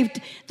saved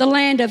the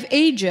land of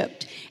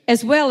Egypt,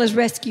 as well as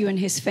rescuing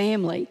his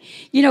family.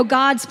 You know,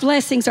 God's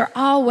blessings are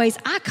always,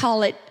 I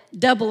call it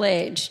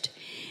double-edged.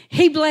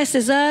 He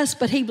blesses us,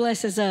 but he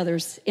blesses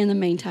others in the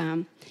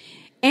meantime.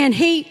 And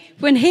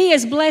when he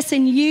is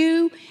blessing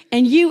you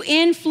and you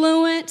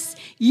influence,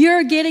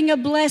 you're getting a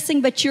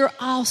blessing, but you're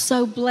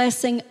also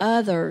blessing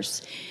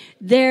others.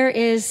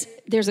 There's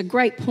a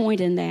great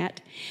point in that.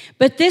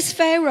 But this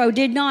Pharaoh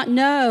did not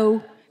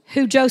know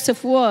who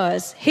Joseph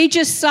was. He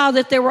just saw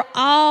that there were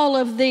all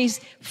of these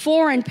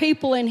foreign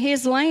people in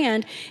his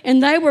land,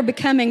 and they were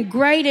becoming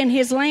great in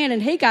his land,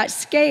 and he got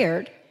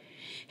scared.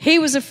 He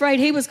was afraid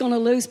he was going to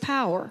lose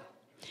power.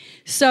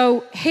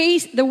 So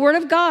the Word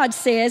of God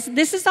says,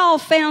 this is all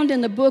found in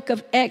the book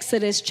of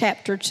Exodus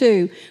chapter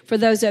 2, for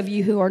those of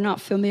you who are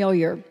not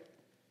familiar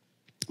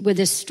with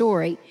this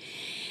story.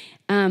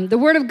 The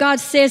Word of God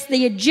says,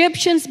 the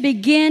Egyptians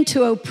began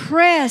to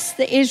oppress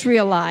the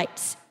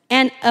Israelites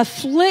and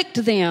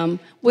afflict them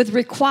with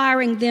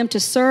requiring them to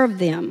serve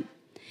them.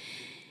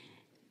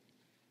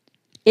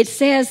 It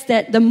says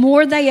that the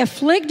more they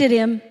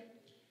afflicted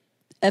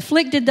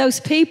those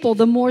people,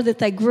 the more that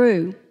they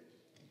grew.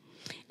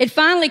 It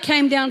finally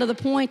came down to the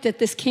point that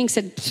this king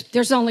said,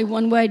 there's only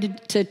one way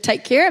to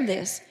take care of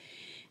this,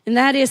 and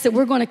that is that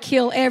we're going to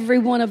kill every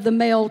one of the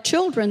male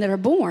children that are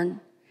born.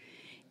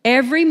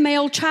 Every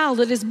male child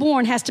that is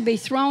born has to be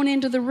thrown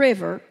into the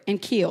river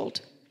and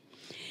killed.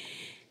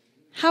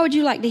 How would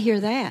you like to hear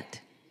that?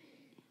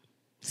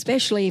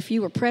 Especially if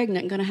you were pregnant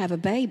and going to have a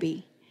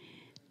baby.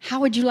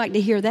 How would you like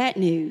to hear that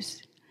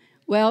news?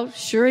 Well,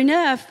 sure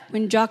enough,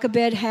 when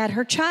Jochebed had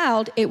her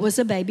child, it was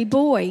a baby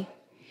boy.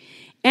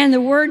 And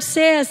the word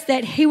says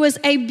that he was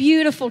a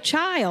beautiful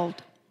child.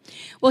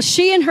 Well,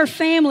 she and her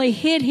family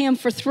hid him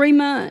for 3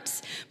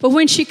 months. But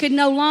when she could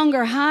no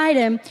longer hide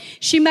him,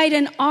 she made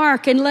an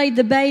ark and laid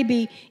the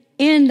baby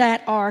in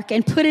that ark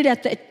and put it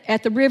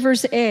at the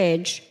river's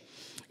edge.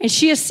 And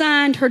she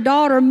assigned her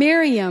daughter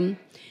Miriam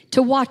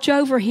to watch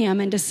over him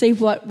and to see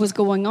what was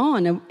going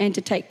on and to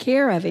take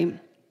care of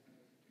him.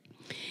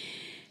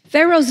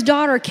 Pharaoh's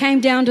daughter came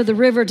down to the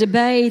river to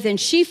bathe, and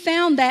she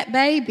found that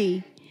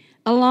baby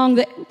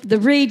along the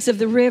reeds of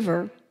the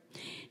river.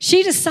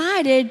 She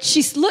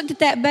looked at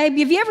that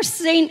baby. Have you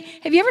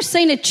ever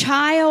seen a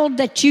child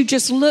that you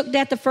just looked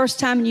at the first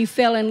time and you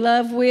fell in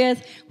love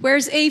with?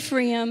 Where's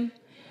Ephraim?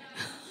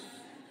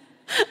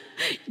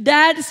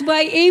 That's the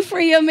way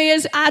Ephraim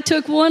is. I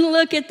took one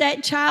look at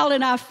that child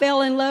and I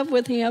fell in love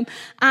with him.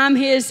 I'm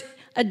his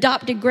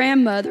adopted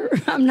grandmother.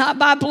 I'm not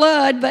by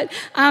blood, but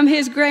I'm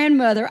his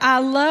grandmother. I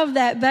love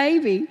that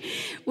baby.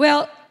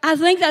 Well, I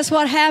think that's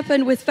what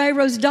happened with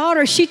Pharaoh's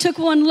daughter. She took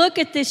one look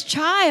at this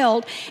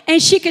child,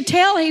 and she could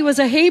tell he was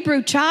a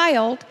Hebrew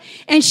child,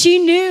 and she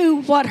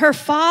knew what her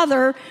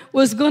father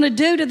was going to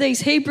do to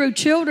these Hebrew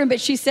children, but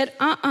she said,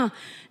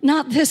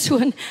 not this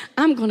one.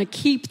 I'm going to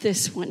keep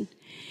this one.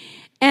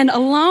 And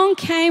along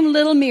came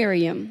little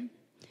Miriam,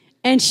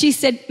 and she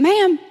said,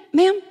 ma'am,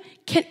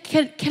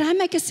 can I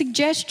make a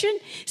suggestion?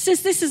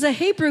 Since this is a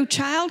Hebrew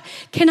child,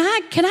 can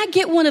I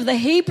get one of the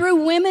Hebrew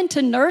women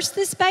to nurse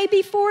this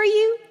baby for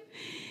you?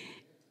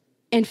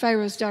 And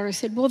Pharaoh's daughter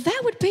said, well,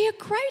 that would be a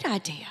great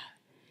idea.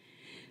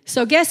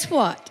 So guess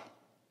what?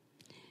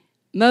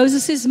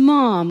 Moses'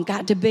 mom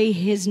got to be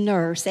his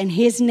nurse and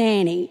his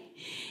nanny.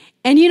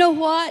 And you know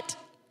what?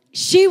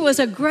 She was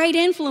a great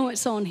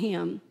influence on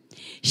him.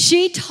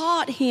 She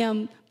taught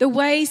him the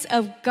ways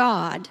of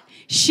God.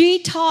 She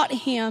taught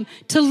him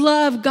to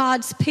love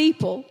God's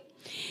people.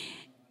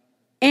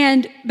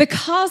 And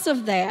because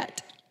of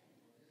that,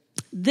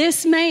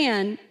 this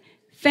man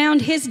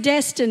found his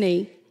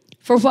destiny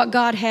for what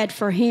God had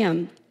for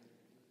him.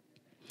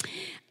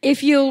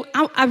 If you,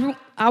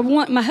 I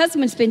want, my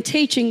husband's been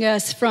teaching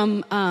us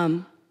from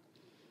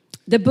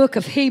the book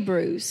of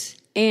Hebrews,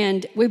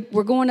 and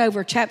we're going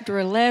over chapter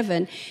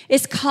 11.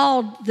 It's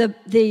called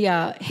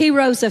the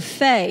Heroes of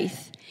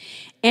Faith.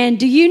 And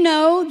do you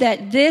know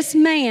that this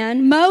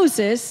man,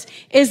 Moses,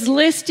 is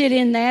listed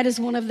in that as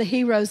one of the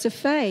heroes of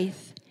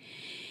faith?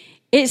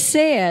 It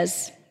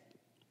says,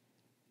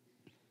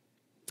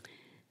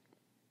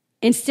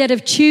 instead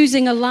of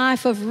choosing a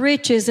life of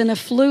riches and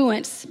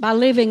affluence by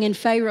living in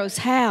Pharaoh's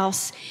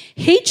house,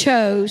 he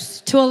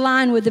chose to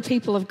align with the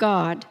people of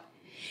God.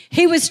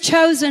 He was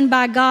chosen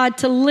by God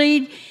to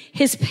lead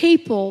his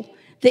people,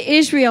 the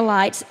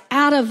Israelites,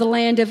 out of the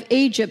land of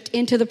Egypt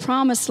into the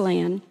promised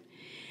land.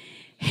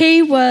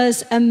 He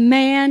was a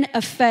man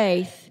of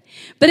faith,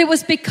 but it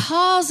was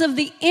because of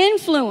the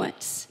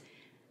influence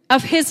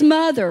of his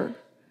mother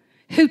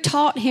who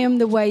taught him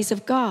the ways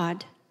of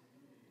God.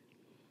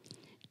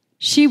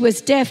 She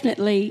was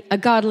definitely a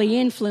godly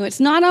influence,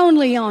 not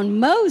only on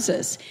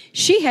Moses.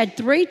 She had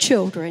 3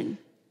 children.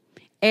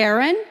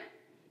 Aaron,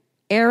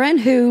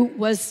 who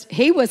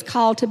was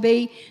called to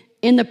be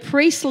in the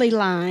priestly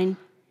line.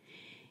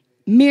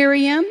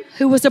 Miriam,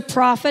 who was a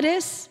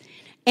prophetess,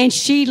 and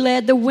she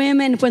led the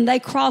women when they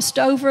crossed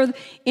over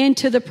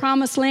into the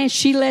promised land.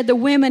 She led the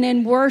women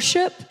in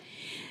worship.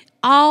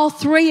 All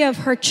 3 of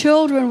her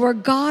children were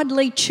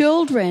godly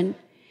children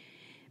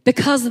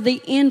because of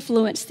the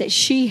influence that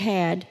she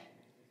had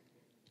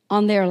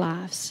on their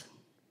lives.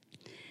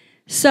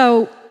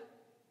 So,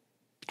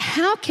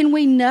 how can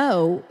we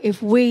know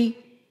if we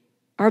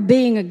are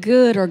being a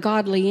good or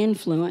godly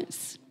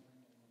influence?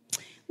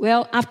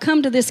 Well, I've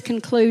come to this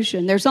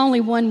conclusion. There's only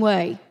one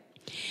way.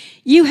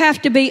 You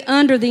have to be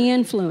under the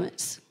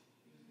influence.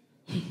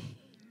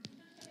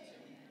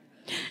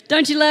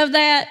 Don't you love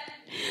that?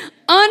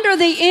 Under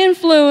the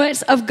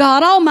influence of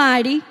God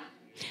Almighty,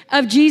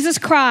 of Jesus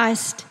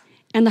Christ,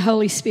 and the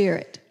Holy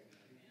Spirit.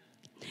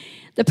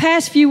 The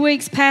past few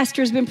weeks,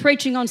 Pastor has been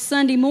preaching on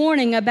Sunday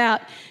morning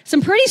about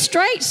some pretty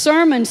straight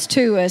sermons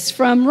to us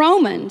from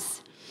Romans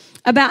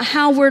about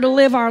how we're to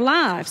live our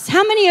lives.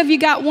 How many of you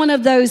got one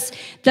of those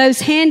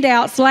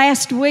handouts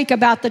last week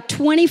about the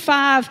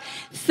 25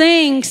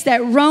 things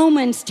that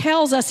Romans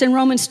tells us in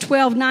Romans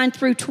 12, 9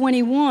 through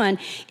 21?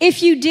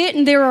 If you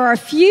didn't, there are a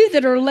few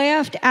that are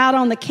left out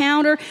on the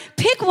counter.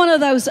 Pick one of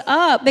those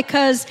up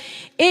because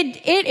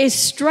it is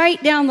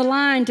straight down the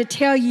line to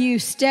tell you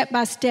step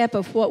by step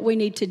of what we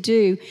need to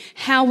do,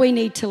 how we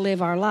need to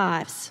live our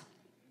lives.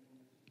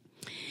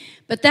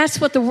 But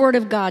that's what the Word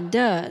of God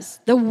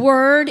does. The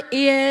Word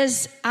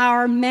is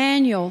our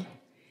manual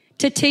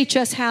to teach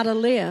us how to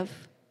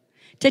live,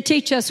 to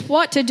teach us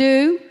what to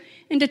do,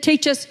 and to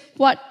teach us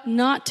what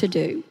not to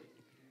do.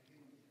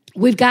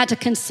 We've got to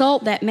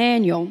consult that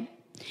manual,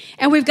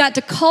 and we've got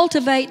to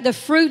cultivate the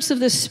fruits of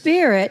the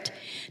Spirit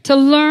to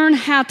learn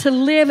how to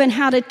live and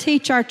how to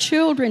teach our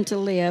children to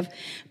live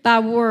by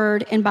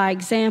word and by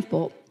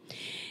example.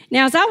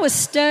 Now, as I was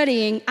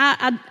studying,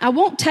 I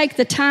won't take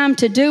the time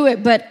to do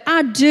it, but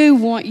I do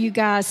want you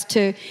guys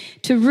to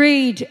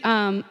read.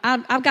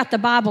 I've got the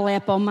Bible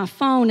app on my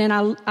phone, and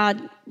I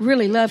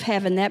really love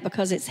having that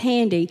because it's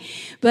handy.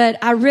 But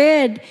I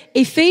read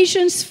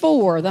Ephesians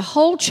 4, the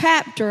whole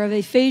chapter of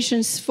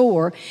Ephesians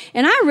 4,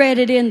 and I read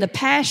it in the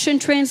Passion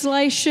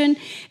Translation.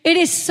 It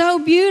is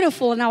so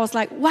beautiful, and I was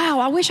like, wow,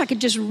 I wish I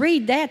could just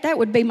read that. That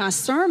would be my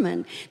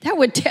sermon. That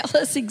would tell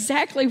us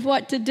exactly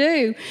what to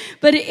do.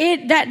 But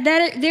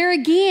there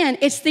again,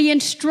 it's the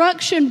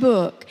instruction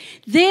book.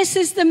 This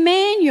is the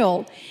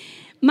manual.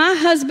 My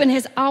husband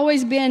has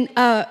always been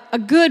a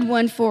good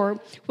one for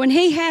when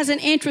he has an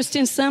interest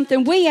in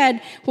something. When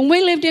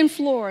we lived in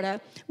Florida,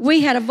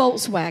 we had a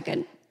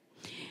Volkswagen.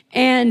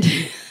 And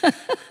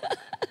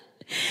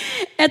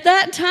at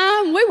that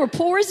time, we were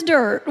poor as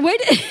dirt.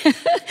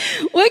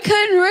 We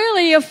couldn't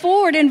really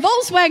afford, and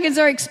Volkswagens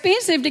are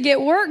expensive to get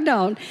worked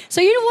on.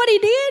 So you know what he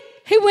did?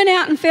 He went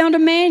out and found a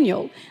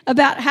manual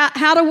about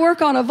how to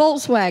work on a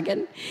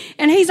Volkswagen.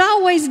 And he's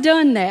always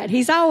done that.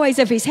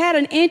 If he's had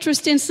an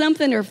interest in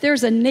something or if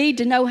there's a need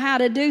to know how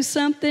to do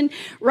something,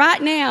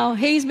 right now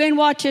he's been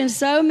watching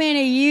so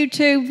many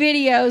YouTube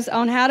videos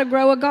on how to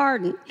grow a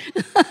garden.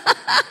 And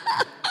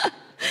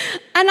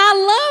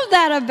I love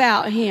that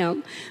about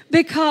him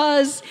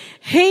because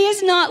he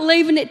is not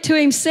leaving it to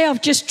himself,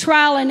 just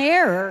trial and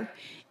error.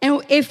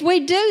 And if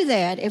we do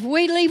that, if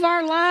we leave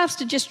our lives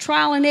to just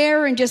trial and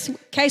error and just,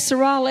 que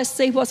sera, let's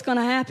see what's going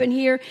to happen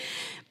here,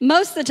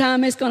 most of the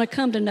time it's going to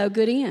come to no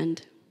good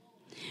end.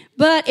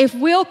 But if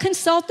we'll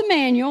consult the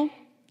manual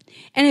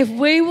and if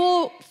we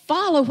will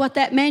follow what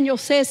that manual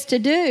says to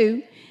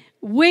do,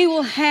 we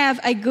will have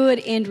a good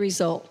end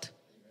result.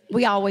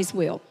 We always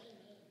will.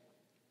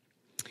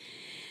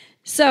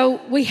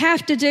 So we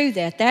have to do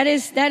that. That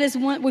is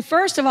one. We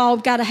first of all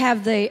got to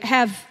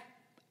have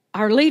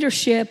our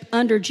leadership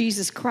under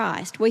Jesus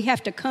Christ. We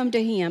have to come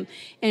to Him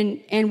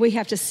and we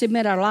have to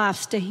submit our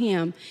lives to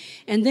Him.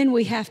 And then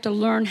we have to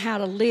learn how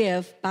to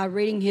live by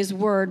reading His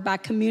Word, by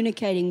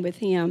communicating with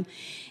Him,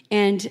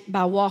 and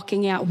by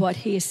walking out what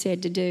He has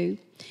said to do.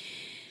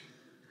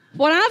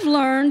 What I've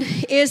learned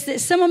is that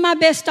some of my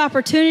best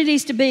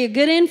opportunities to be a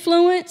good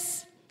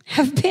influence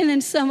have been in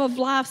some of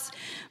life's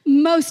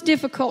most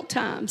difficult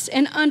times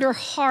and under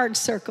hard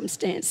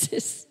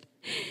circumstances.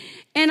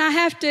 And I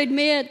have to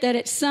admit that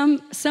at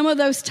some of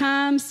those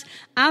times,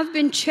 I've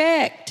been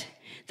checked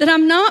that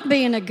I'm not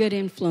being a good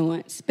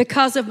influence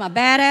because of my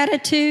bad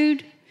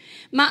attitude,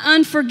 my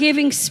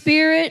unforgiving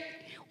spirit,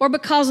 or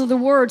because of the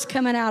words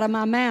coming out of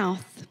my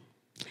mouth.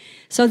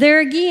 So there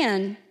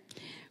again,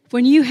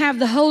 when you have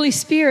the Holy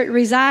Spirit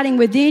residing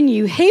within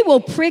you, He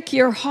will prick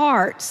your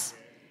hearts.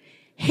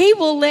 He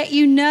will let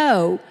you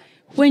know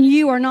when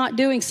you are not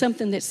doing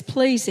something that's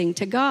pleasing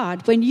to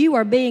God, when you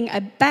are being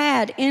a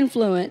bad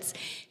influence.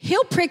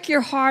 He'll prick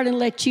your heart and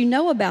let you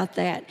know about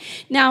that.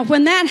 Now,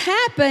 when that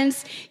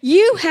happens,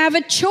 you have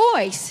a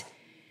choice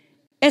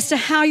as to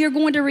how you're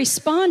going to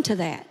respond to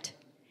that.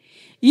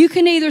 You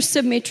can either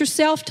submit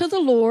yourself to the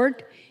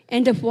Lord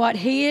and to what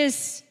He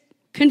is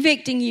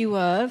convicting you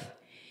of,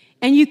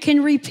 and you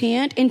can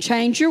repent and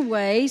change your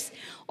ways,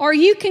 or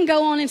you can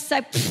go on and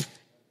say,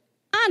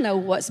 I know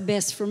what's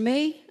best for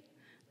me.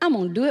 I'm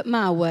going to do it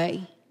my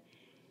way.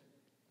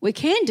 We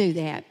can do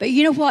that. But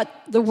you know what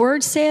the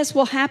Word says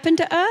will happen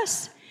to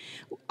us?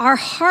 Our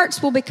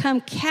hearts will become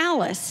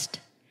calloused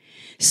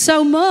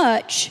so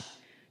much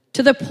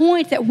to the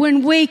point that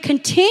when we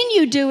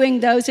continue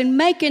doing those and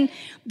making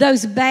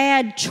those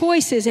bad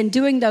choices and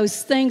doing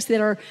those things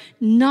that are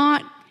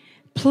not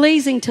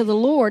pleasing to the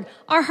Lord,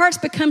 our hearts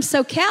become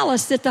so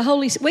callous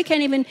that we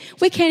can't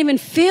even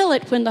feel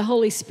it when the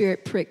Holy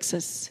Spirit pricks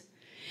us.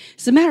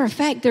 As a matter of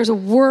fact, there's a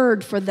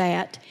word for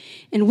that.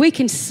 And we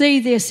can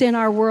see this in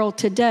our world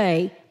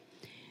today,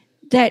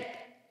 that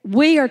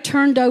we are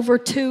turned over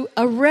to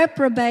a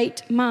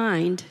reprobate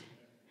mind.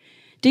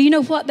 Do you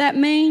know what that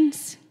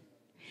means?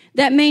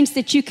 That means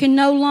that you can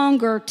no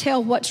longer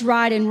tell what's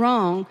right and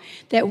wrong,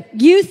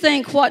 that you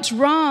think what's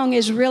wrong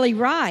is really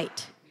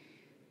right.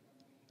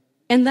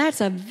 And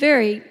that's a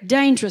very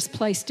dangerous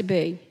place to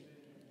be.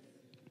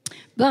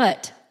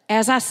 But,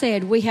 as I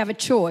said, we have a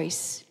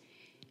choice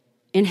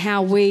in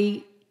how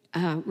we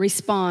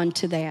respond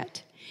to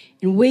that.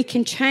 And we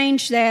can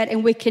change that,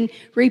 and we can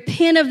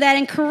repent of that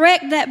and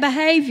correct that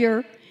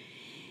behavior.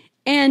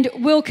 And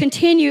we'll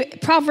continue.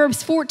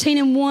 Proverbs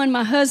 14:1,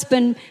 my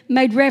husband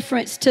made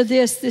reference to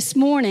this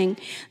morning.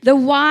 The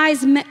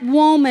wise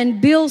woman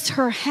builds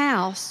her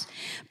house,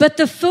 but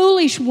the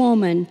foolish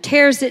woman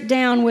tears it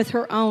down with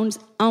her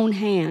own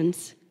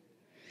hands.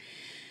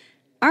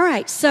 All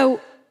right,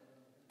 so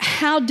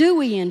how do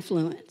we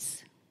influence?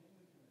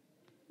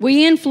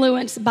 We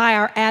influence by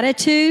our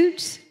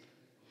attitudes,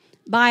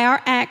 by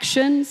our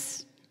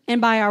actions,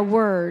 and by our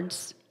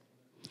words.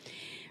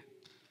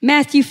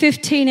 Matthew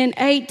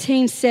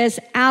 15:18 says,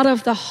 out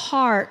of the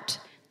heart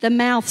the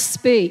mouth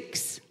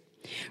speaks.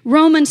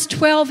 Romans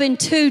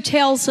 12:2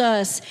 tells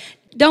us,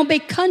 don't be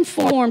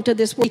conformed to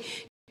this world, be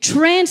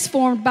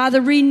transformed by the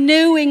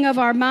renewing of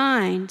our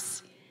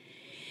minds.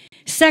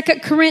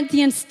 2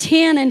 Corinthians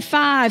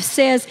 10:5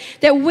 says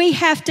that we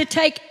have to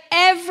take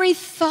every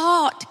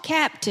thought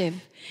captive.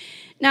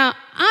 Now,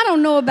 I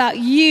don't know about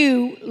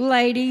you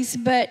ladies,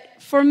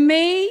 but for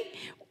me,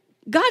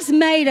 God's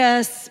made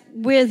us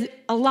with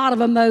a lot of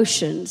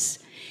emotions.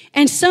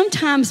 And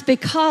sometimes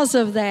because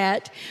of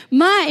that,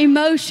 my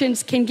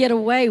emotions can get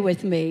away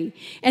with me.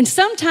 And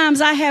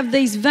sometimes I have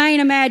these vain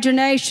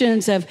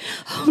imaginations of,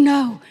 oh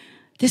no,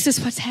 this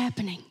is what's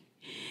happening.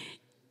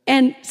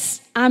 And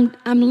I'm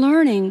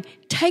learning,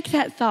 take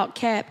that thought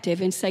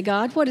captive and say,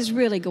 God, what is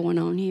really going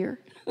on here?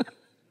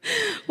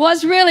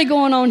 What's really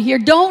going on here?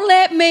 Don't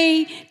let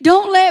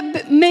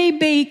me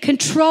be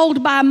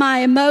controlled by my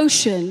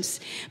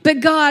emotions. But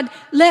God,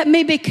 let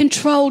me be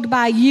controlled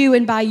by you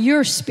and by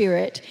your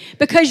Spirit.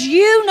 Because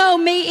you know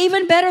me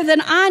even better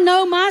than I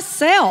know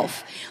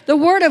myself. The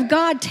Word of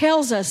God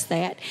tells us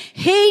that.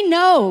 He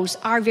knows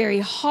our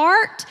very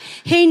heart.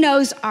 He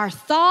knows our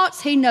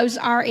thoughts. He knows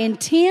our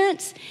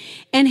intents.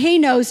 And He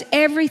knows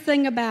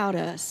everything about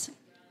us.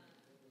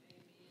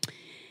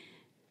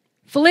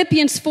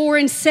 Philippians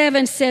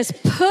 4:7 says,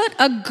 put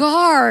a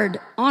guard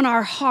on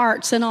our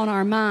hearts and on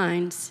our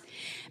minds,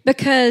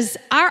 because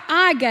our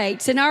eye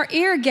gates and our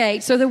ear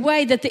gates are the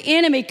way that the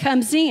enemy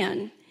comes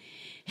in.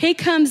 He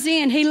comes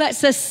in, he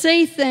lets us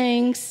see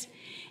things,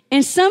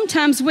 and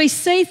sometimes we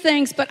see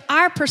things, but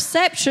our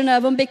perception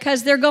of them,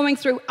 because they're going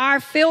through our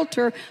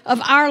filter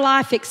of our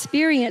life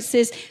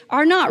experiences,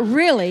 are not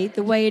really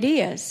the way it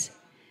is.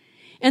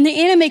 And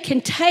the enemy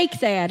can take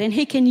that and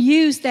he can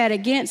use that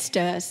against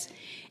us.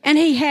 And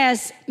he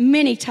has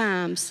many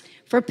times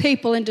for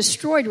people and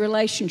destroyed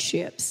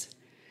relationships.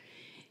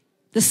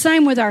 The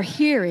same with our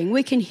hearing.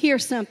 We can hear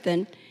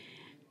something.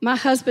 My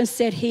husband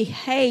said he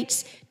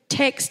hates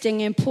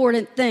texting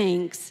important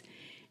things.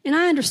 And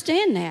I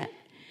understand that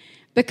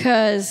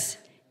because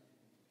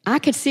I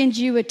could send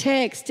you a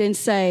text and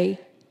say,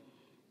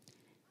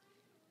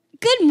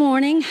 "Good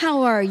morning,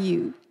 how are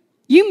you?"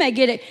 You may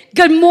get it,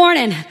 "Good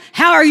morning,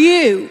 how are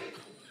you?"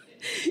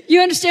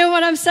 You understand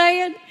what I'm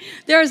saying?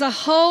 There's a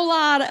whole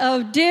lot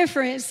of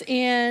difference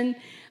in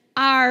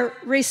our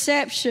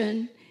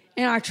reception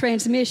and our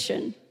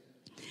transmission.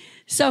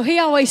 So he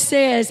always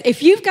says,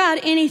 if you've got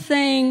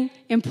anything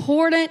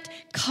important,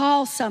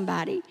 call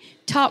somebody.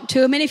 Talk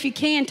to them. And if you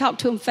can, talk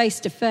to them face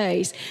to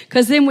face,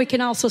 because then we can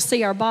also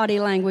see our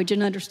body language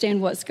and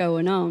understand what's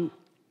going on.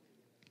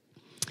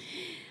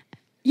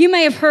 You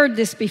may have heard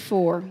this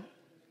before.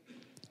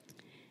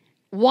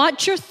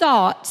 Watch your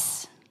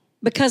thoughts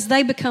because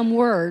they become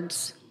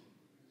words.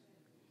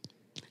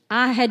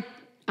 I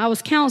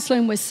was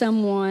counseling with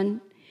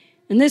someone,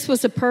 and this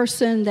was a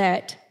person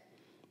that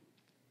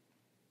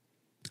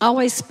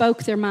always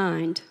spoke their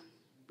mind.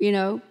 You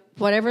know,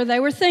 whatever they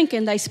were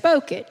thinking, they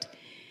spoke it.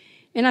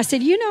 And I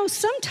said,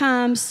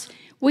 sometimes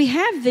we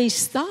have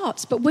these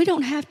thoughts, but we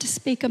don't have to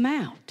speak them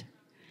out.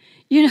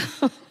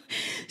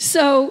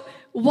 So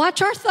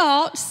watch our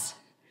thoughts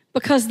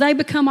because they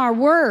become our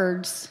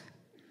words.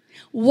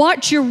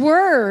 Watch your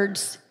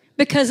words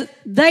because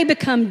they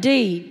become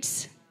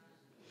deeds.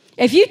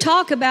 If you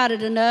talk about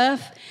it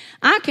enough,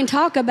 I can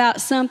talk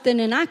about something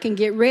and I can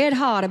get red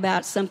hot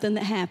about something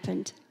that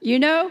happened.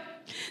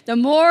 The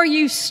more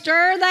you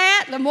stir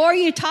that, the more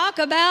you talk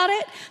about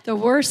it, the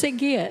worse it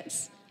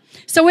gets.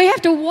 So we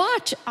have to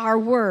watch our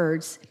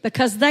words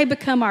because they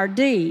become our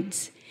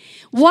deeds.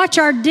 Watch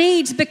our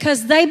deeds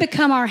because they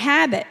become our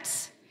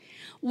habits.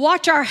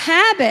 Watch our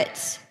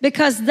habits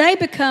because they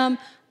become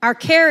our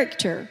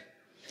character.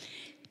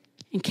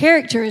 And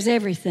character is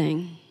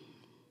everything.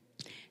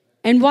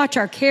 And watch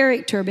our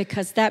character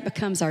because that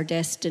becomes our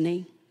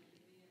destiny.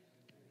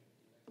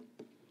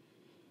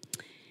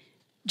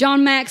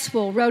 John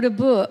Maxwell wrote a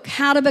book,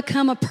 How to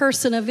Become a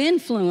Person of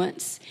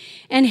Influence.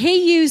 And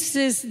he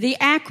uses the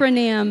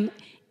acronym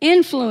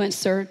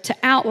influencer to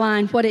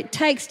outline what it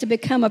takes to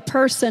become a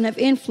person of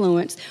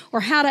influence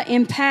or how to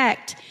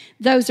impact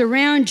those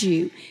around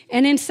you.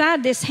 And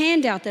inside this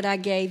handout that I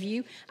gave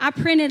you, I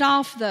printed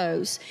off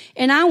those.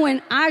 And I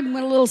went a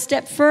little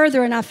step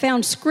further and I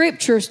found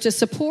scriptures to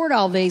support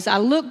all these. I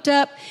looked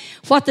up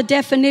what the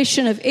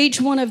definition of each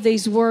one of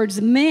these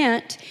words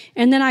meant,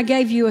 and then I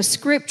gave you a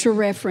scripture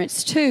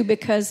reference too,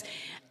 because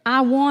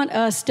I want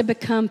us to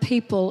become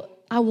people.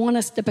 I want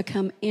us to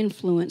become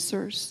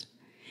influencers.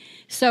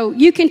 So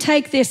you can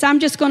take this. I'm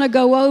just going to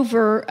go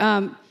over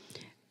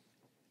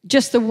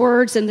just the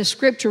words and the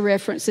scripture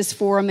references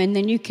for them, and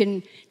then you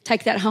can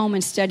take that home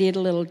and study it a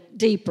little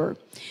deeper.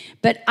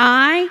 But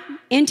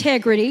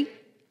integrity,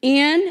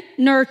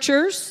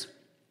 nurtures.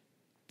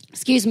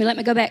 Let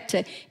me go back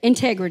to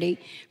integrity.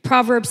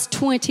 Proverbs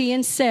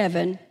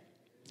 20:7.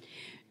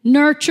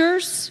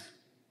 Nurtures.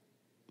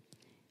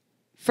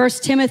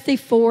 1 Timothy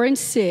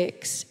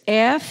 4:6.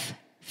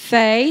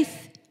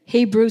 Faith.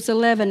 Hebrews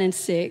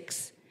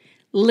 11:6.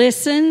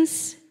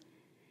 Listens.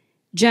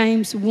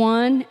 James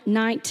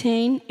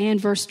 1:19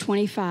 and verse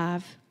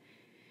 25.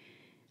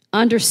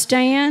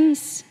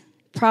 Understands.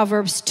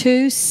 Proverbs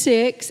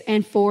 2:6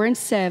 and 4 and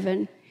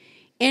 7.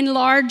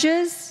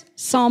 Enlarges.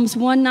 Psalms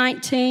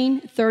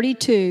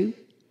 119:32.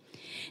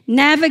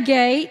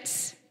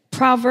 Navigates.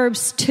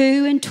 Proverbs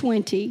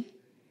 2:20.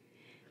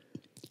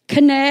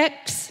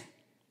 Connects.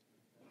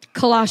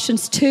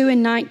 Colossians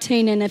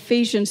 2:19 and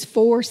Ephesians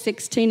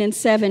 4:16 and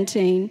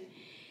 17.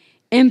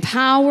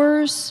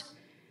 Empowers.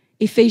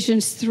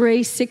 Ephesians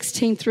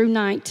 3:16 through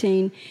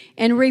 19,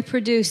 and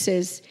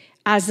reproduces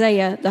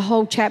Isaiah, the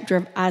whole chapter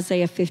of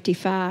Isaiah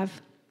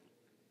 55.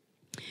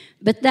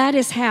 But that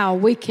is how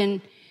we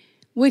can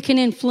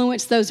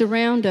influence those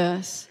around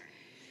us.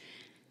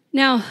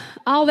 Now,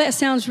 all that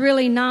sounds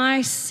really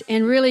nice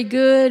and really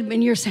good,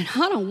 and you're saying,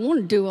 I don't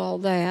want to do all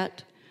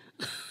that.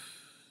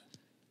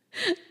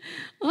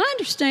 Well, I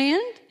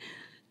understand.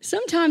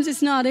 Sometimes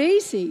it's not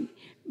easy.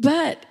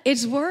 But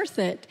it's worth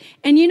it.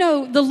 And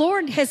the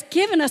Lord has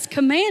given us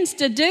commands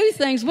to do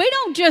things. We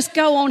don't just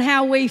go on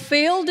how we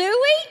feel,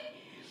 do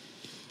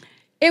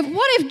we?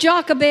 What if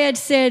Jochebed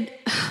said,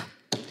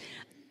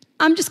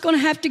 I'm just going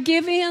to have to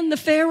give in. The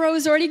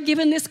Pharaoh's already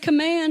given this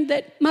command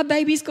that my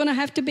baby's going to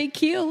have to be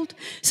killed.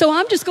 So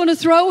I'm just going to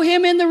throw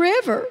him in the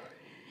river.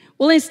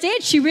 Well,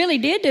 instead, she really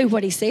did do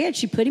what he said.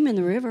 She put him in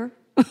the river.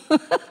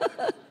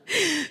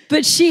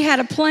 But she had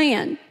a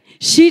plan.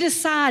 She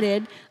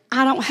decided,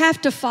 I don't have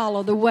to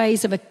follow the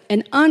ways of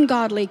an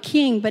ungodly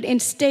king, but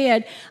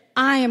instead,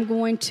 I am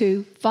going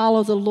to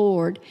follow the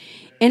Lord,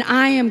 and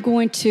I am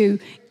going to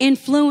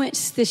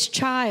influence this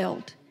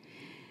child.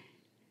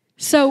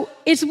 So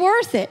it's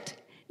worth it.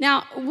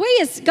 Now,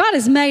 God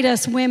has made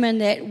us women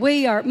that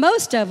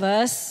most of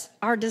us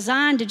are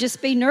designed to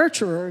just be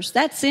nurturers.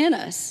 That's in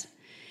us.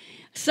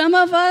 Some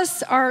of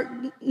us are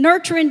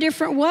nurturing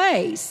different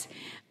ways.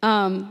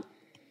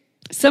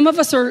 Some of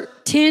us are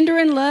tender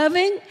and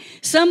loving.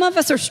 Some of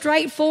us are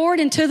straightforward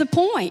and to the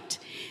point.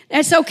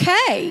 That's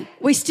okay.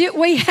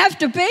 We have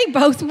to be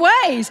both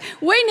ways.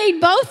 We need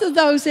both of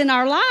those in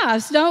our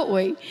lives, don't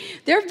we?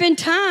 There have been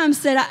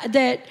times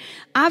that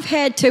I've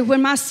had to,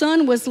 when my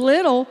son was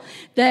little,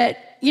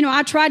 that, you know,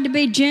 I tried to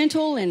be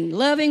gentle and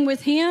loving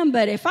with him,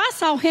 but if I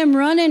saw him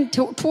running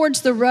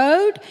towards the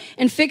road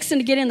and fixing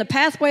to get in the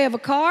pathway of a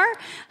car,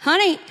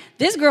 honey,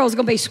 this girl's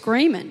going to be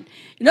screaming,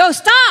 no,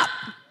 stop.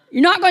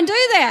 You're not going to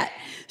do that.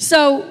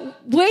 So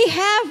we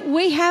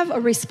have a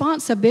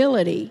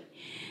responsibility,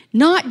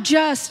 not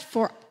just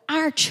for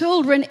our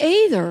children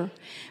either,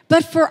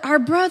 but for our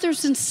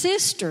brothers and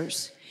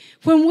sisters.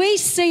 When we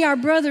see our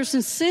brothers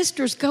and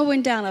sisters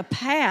going down a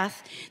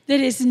path that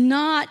is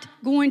not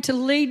going to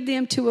lead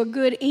them to a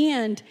good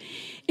end,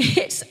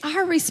 it's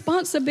our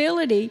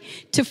responsibility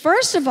to,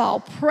 first of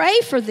all,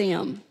 pray for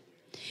them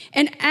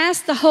and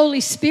ask the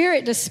Holy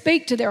Spirit to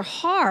speak to their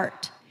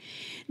heart.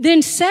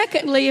 Then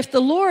secondly, if the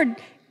Lord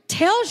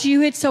tells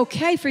you it's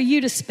okay for you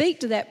to speak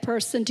to that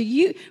person,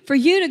 for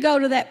you to go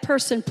to that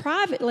person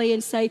privately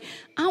and say,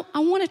 I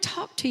want to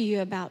talk to you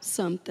about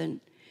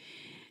something.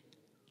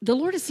 The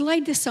Lord has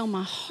laid this on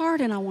my heart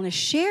and I want to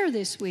share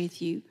this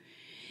with you.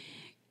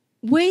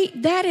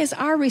 That is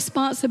our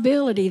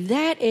responsibility.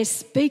 That is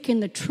speaking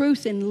the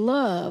truth in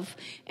love.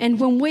 And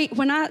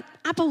when I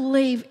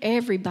believe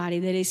everybody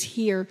that is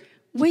here,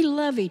 we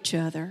love each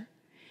other.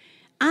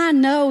 I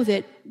know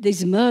that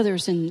these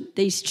mothers and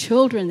these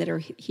children that are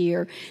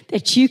here,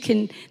 that you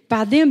can,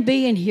 by them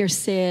being here,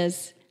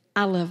 says,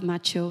 I love my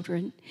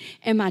children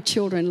and my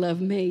children love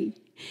me.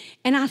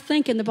 And I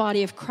think in the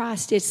body of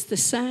Christ, it's the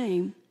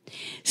same.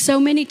 So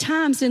many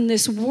times in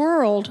this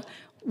world,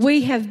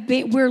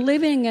 we're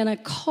living in a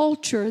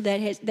culture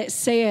that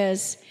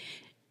says,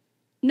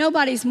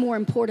 nobody's more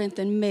important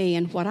than me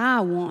and what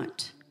I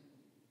want.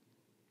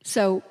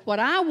 So what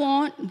I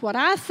want, what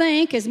I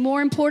think is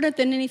more important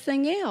than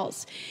anything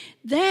else.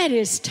 That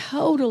is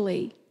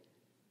totally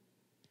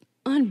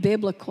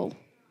unbiblical.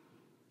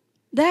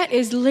 That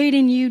is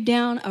leading you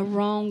down a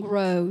wrong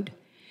road.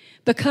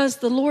 Because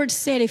the Lord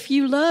said, if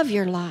you love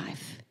your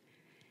life,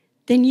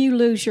 then you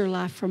lose your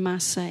life for my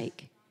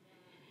sake.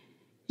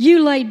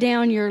 You lay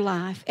down your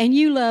life and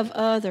you love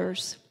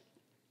others.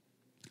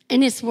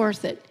 And it's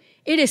worth it.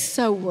 It is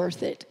so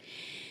worth it.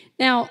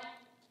 Now,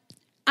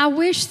 I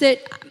wish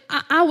that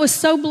I was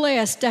so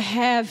blessed to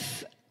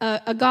have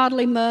a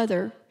godly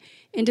mother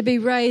and to be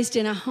raised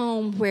in a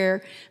home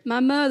where my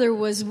mother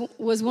was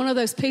one of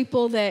those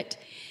people that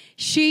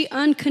she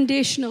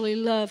unconditionally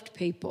loved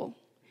people.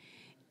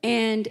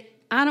 And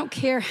I don't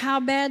care how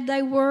bad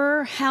they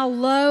were, how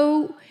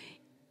low,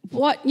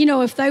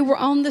 if they were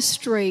on the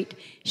street,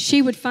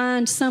 she would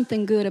find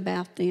something good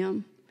about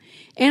them.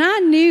 And I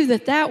knew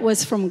that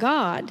was from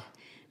God,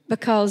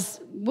 because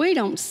we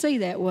don't see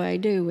that way,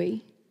 do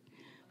we?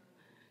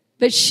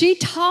 But she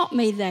taught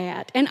me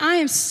that, and I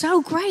am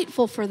so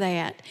grateful for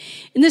that.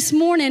 And this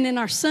morning in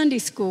our Sunday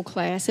school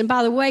class, and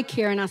by the way,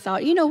 Karen, I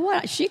thought, you know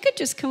what? She could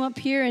just come up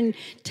here and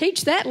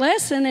teach that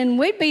lesson, and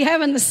we'd be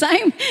having the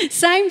same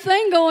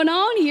thing going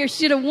on here.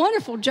 She did a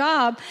wonderful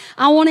job.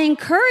 I want to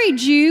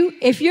encourage you,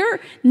 if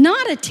you're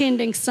not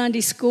attending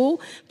Sunday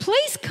school,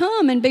 please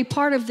come and be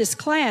part of this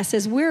class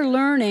as we're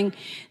learning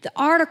the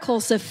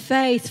articles of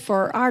faith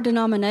for our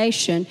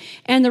denomination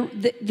and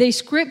the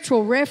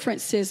scriptural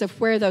references of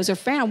where those are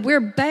found. We're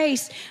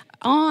based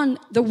on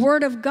the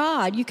Word of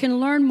God. You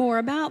can learn more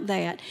about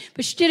that.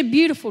 But she did a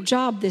beautiful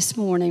job this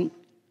morning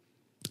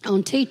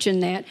on teaching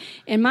that.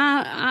 And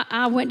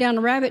I went down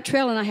a rabbit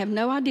trail, and I have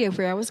no idea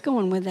where I was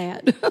going with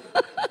that.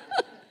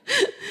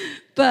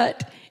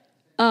 But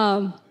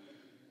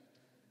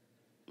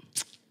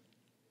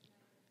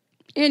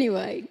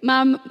anyway,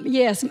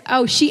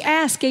 she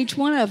asked each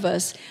one of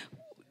us,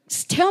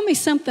 tell me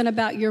something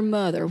about your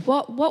mother.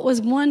 What was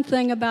one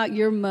thing about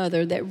your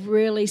mother that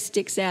really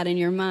sticks out in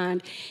your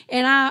mind?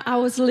 And I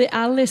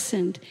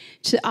listened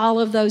to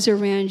all of those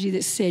around you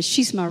that said,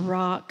 she's my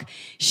rock,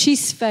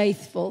 she's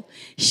faithful,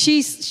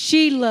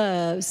 she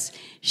loves,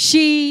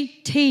 she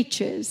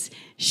teaches,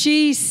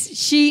 she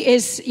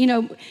is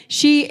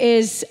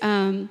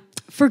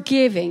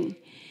forgiving,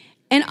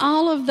 and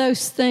all of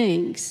those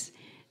things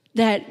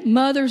that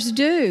mothers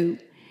do.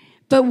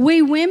 But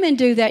we women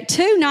do that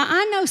too. Now,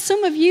 I know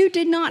some of you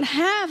did not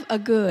have a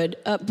good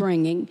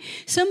upbringing.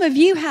 Some of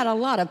you had a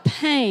lot of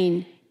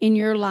pain in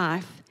your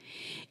life.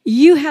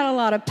 You had a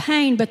lot of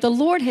pain, but the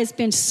Lord has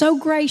been so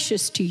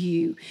gracious to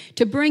you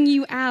to bring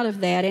you out of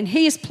that. And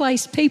He has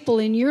placed people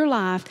in your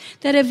life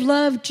that have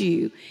loved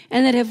you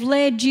and that have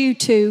led you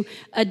to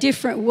a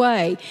different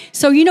way.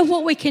 So you know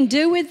what we can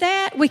do with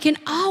that? We can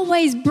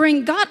always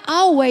God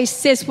always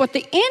says what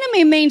the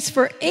enemy means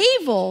for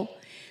evil,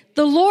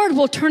 the Lord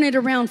will turn it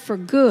around for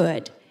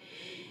good.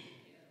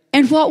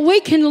 And what we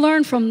can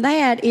learn from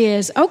that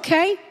is,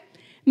 okay,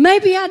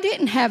 maybe I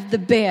didn't have the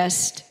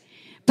best,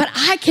 but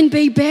I can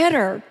be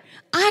better.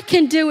 I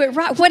can do it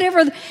right.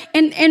 Whatever.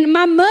 And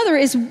my mother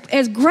is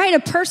as great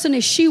a person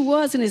as she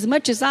was, and as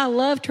much as I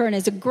loved her, and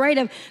as a great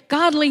of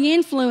godly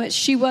influence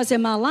she was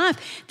in my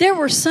life, there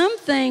were some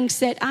things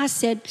that I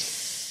said,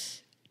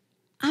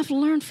 I've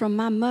learned from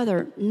my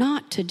mother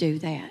not to do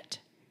that.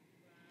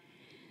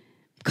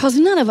 Because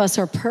none of us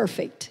are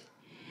perfect.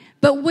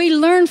 But we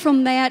learn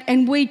from that,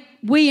 and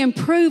we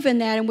improve in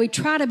that, and we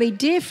try to be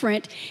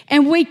different,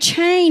 and we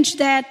change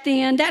that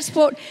then. That's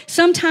what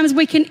sometimes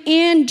we can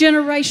end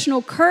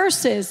generational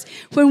curses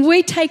when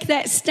we take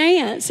that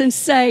stance and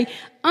say,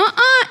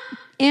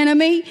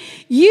 enemy,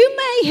 you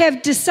may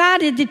have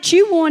decided that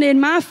you wanted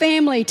my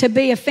family to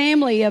be a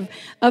family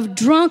of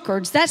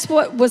drunkards. That's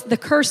what was the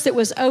curse that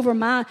was over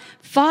my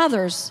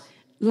father's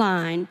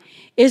line,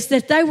 is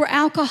that they were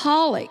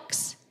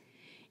alcoholics.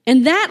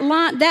 And that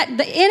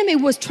the enemy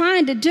was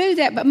trying to do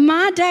that, but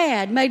my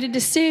dad made a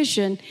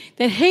decision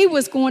that he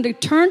was going to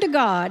turn to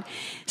God,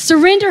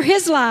 surrender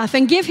his life,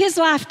 and give his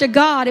life to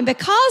God. And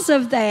because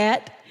of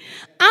that,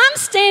 I'm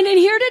standing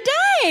here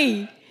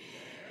today.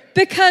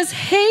 Because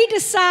he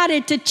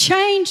decided to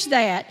change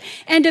that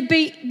and to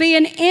be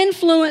an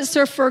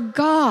influencer for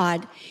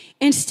God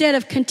instead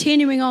of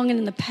continuing on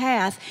in the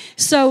path.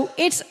 So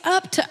it's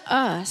up to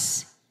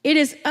us. It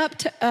is up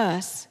to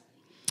us.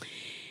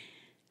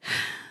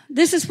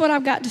 This is what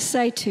I've got to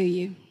say to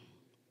you.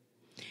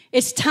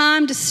 It's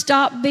time to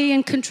stop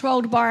being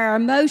controlled by our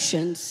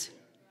emotions,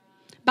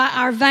 by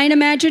our vain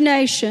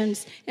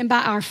imaginations, and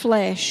by our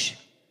flesh.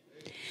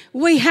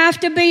 We have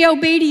to be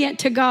obedient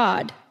to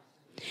God.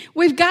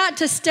 We've got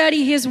to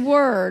study His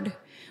Word.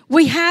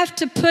 We have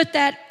to put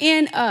that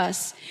in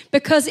us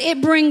because it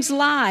brings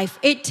life.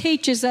 It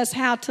teaches us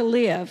how to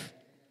live.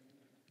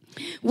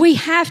 We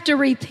have to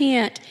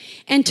repent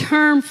and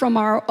turn from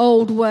our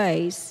old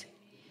ways.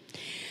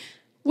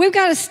 We've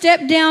got to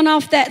step down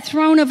off that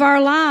throne of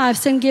our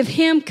lives and give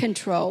Him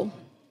control.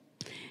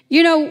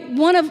 You know,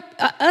 one of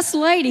us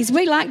ladies,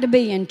 we like to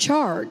be in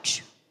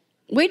charge.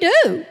 We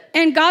do.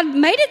 And God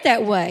made it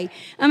that way.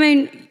 I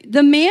mean,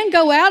 the men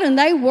go out and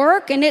they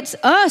work, and it's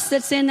us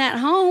that's in that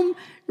home,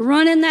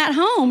 running that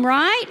home,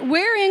 right?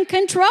 We're in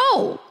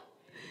control.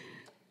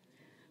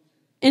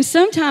 And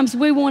sometimes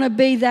we want to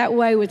be that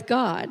way with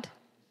God.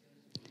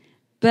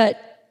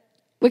 But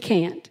we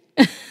can't.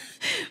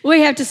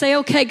 We have to say,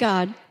 okay,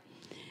 God,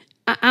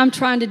 I'm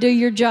trying to do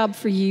your job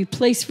for you.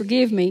 Please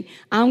forgive me.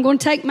 I'm going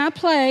to take my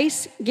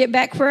place, get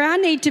back where I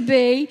need to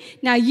be.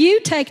 Now you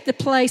take the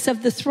place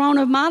of the throne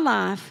of my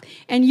life,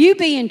 and you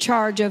be in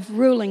charge of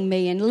ruling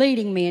me and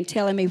leading me and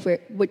telling me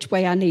which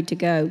way I need to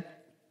go.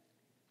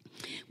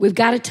 We've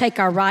got to take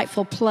our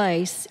rightful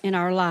place in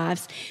our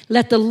lives.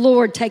 Let the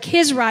Lord take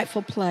His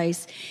rightful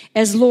place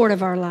as Lord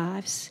of our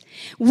lives.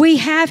 We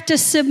have to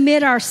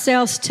submit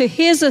ourselves to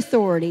His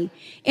authority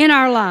in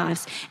our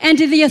lives and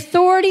to the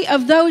authority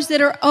of those that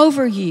are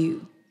over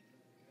you.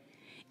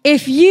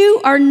 If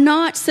you are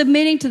not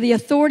submitting to the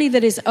authority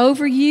that is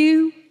over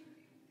you,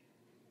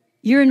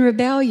 you're in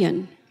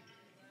rebellion.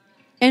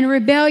 And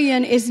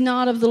rebellion is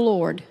not of the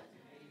Lord.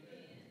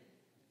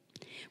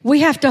 We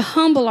have to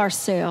humble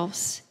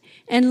ourselves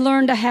and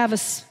learn to have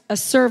a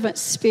servant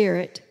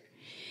spirit.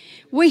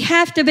 We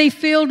have to be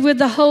filled with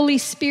the Holy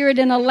Spirit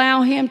and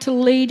allow Him to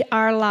lead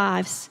our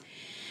lives.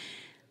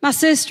 My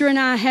sister and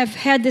I have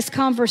had this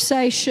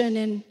conversation,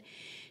 and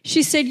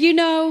she said, you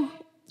know,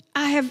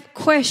 I have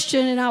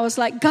questioned, and I was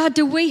like, God,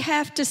 do we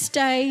have to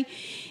stay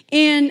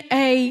in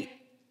a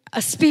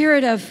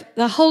spirit of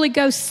the Holy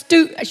Ghost?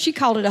 She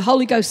called it a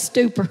Holy Ghost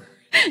stupor.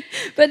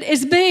 But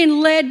it's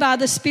being led by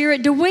the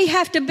Spirit. Do we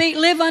have to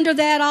live under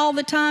that all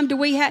the time?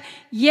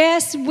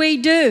 Yes, we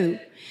do.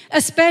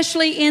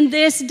 Especially in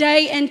this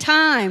day and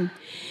time.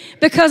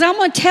 Because I'm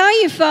going to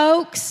tell you,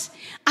 folks,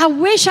 I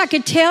wish I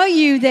could tell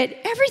you that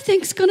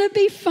everything's going to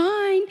be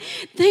fine.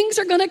 Things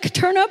are going to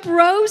turn up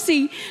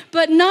rosy,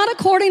 but not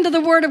according to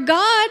the Word of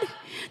God.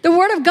 The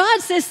Word of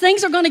God says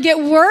things are going to get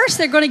worse.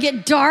 They're going to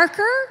get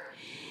darker.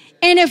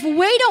 And if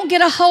we don't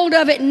get a hold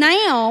of it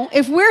now,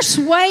 if we're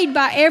swayed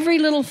by every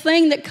little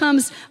thing that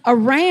comes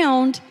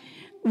around,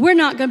 we're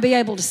not going to be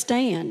able to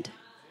stand.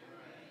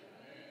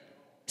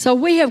 So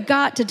we have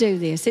got to do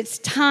this. It's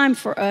time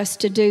for us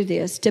to do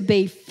this, to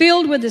be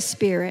filled with the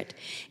Spirit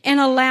and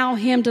allow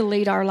Him to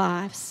lead our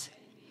lives.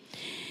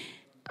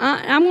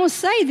 I'm going to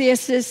say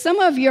this, is some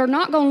of you are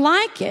not going to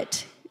like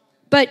it,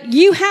 but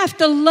you have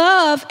to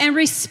love and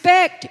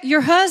respect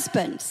your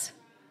husbands.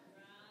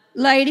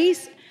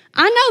 Ladies,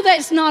 I know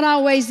that's not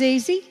always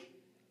easy,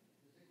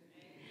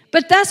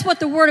 but that's what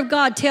the Word of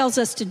God tells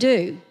us to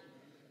do.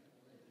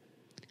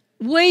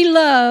 We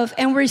love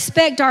and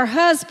respect our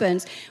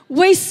husbands.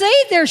 We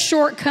see their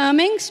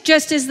shortcomings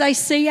just as they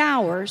see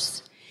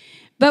ours.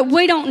 But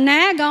we don't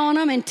nag on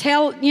them and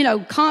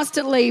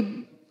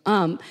constantly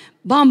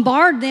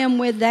bombard them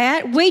with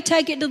that. We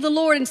take it to the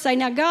Lord and say,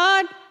 now,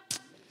 God,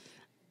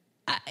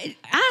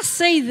 I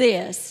see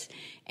this.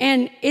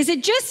 And is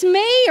it just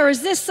me, or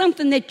is this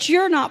something that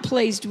you're not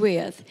pleased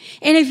with?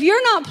 And if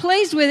you're not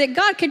pleased with it,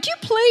 God, could you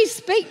please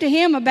speak to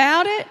him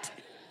about it?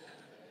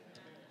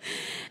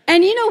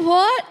 And you know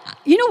what?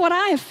 You know what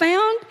I have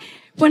found?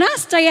 When I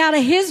stay out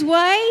of his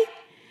way,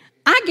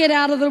 I get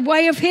out of the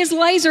way of his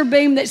laser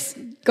beam that's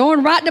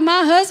going right to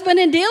my husband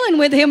and dealing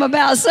with him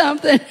about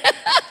something.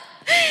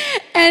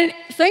 And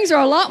things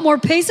are a lot more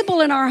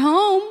peaceable in our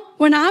home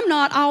when I'm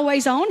not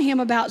always on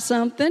him about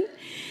something.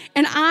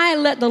 And I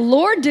let the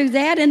Lord do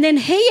that, and then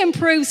he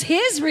improves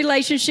his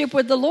relationship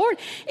with the Lord.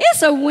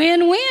 It's a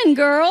win-win,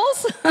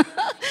 girls.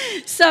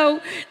 So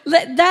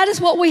that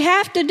is what we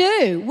have to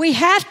do. We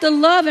have to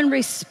love and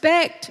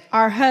respect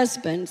our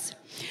husbands.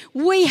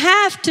 We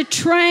have to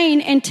train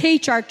and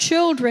teach our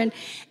children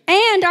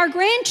and our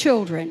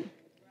grandchildren.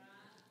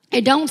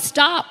 It don't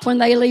stop when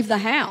they leave the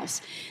house.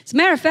 As a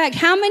matter of fact,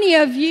 how many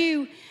of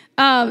you,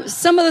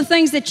 some of the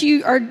things that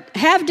you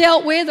have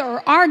dealt with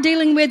or are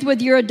dealing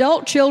with your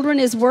adult children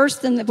is worse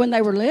than when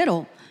they were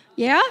little?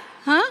 Yeah?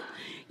 Huh?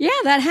 Yeah,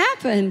 that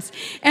happens.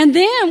 And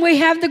then we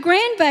have the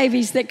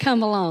grandbabies that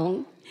come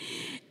along.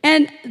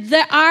 And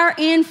our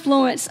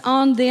influence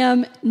on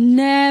them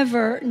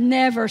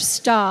never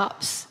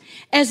stops.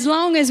 As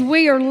long as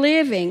we are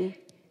living,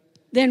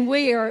 then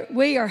we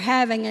are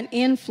having an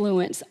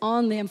influence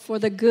on them for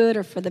the good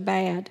or for the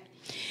bad.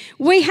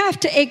 We have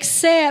to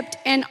accept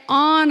and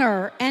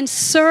honor and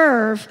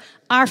serve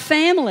our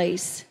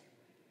families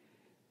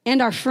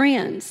and our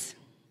friends.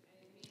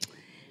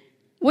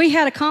 We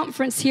had a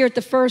conference here at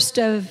the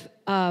 1st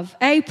of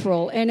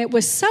April, and it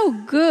was so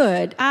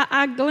good.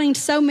 I gleaned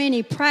so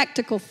many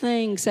practical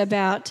things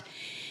about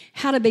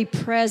how to be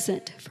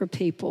present for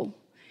people,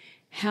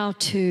 how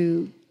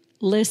to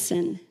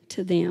listen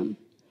to them.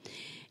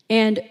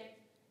 And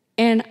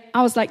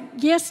I was like,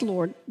 yes,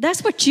 Lord,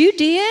 that's what you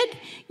did.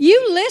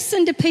 You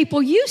listened to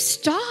people. You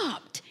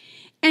stopped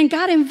and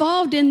got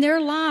involved in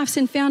their lives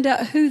and found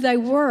out who they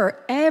were.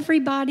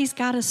 Everybody's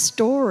got a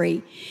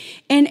story,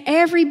 and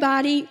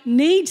everybody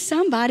needs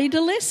somebody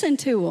to listen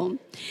to them.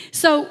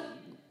 So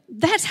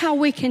that's how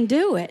we can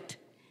do it.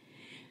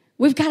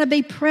 We've got to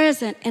be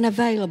present and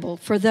available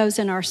for those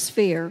in our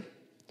sphere.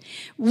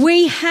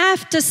 We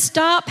have to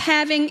stop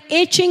having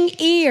itching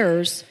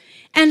ears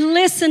and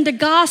listen to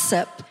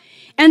gossip,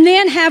 and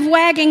then have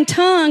wagging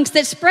tongues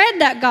that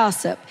spread that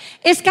gossip.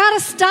 It's got to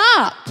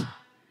stop.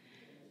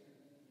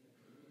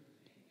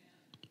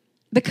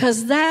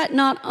 Because that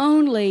not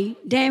only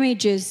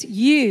damages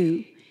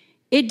you,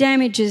 it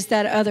damages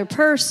that other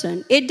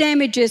person. It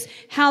damages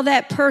how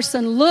that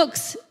person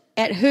looks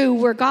at who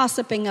we're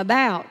gossiping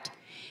about.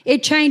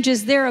 It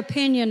changes their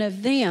opinion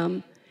of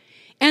them.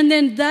 And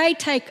then they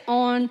take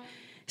on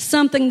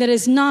something that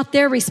is not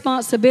their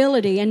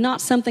responsibility and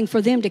not something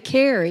for them to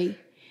carry.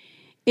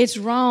 It's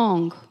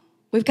wrong.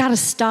 We've got to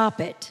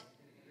stop it.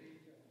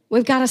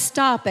 We've got to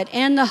stop it.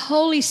 And the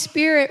Holy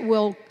Spirit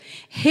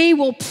He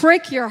will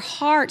prick your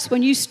hearts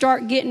when you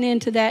start getting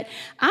into that.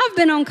 I've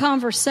been on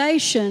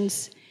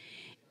conversations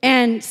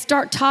and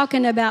start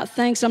talking about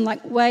things. I'm like,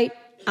 wait,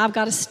 I've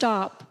got to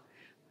stop.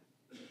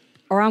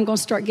 Or I'm going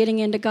to start getting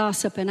into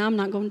gossip, and I'm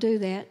not going to do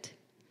that.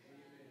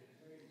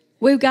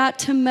 We've got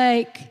to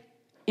make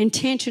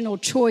intentional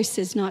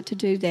choices not to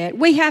do that.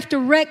 We have to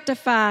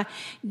rectify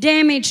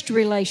damaged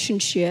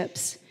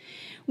relationships.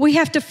 We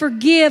have to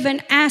forgive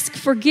and ask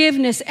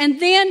forgiveness and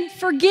then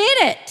forget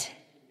it.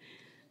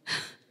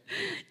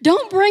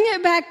 Don't bring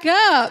it back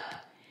up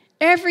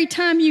every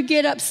time you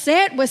get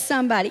upset with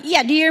somebody.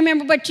 Yeah, do you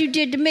remember what you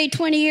did to me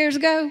 20 years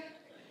ago?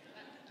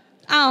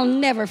 I'll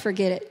never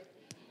forget it.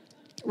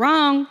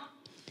 Wrong.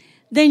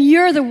 Then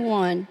you're the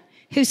one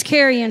who's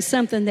carrying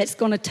something that's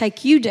going to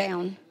take you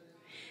down.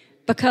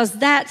 Because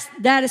that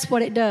is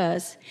what it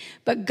does.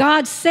 But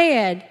God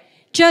said,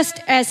 just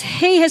as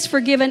He has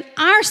forgiven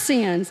our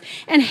sins,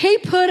 and He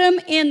put them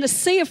in the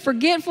sea of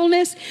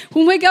forgetfulness,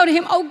 when we go to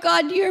Him, oh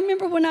God, do you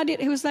remember when I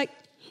did? He was like,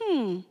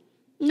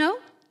 no,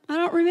 I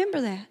don't remember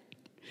that.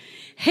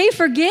 He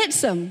forgets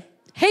them.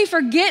 He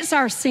forgets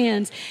our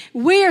sins.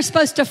 We are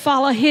supposed to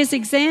follow His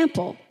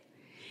example.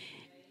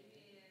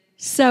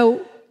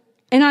 So,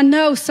 and I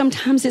know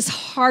sometimes it's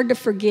hard to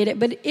forget it,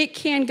 but it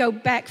can go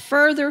back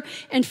further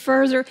and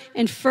further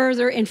and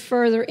further and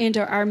further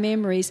into our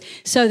memories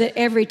so that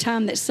every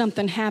time that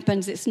something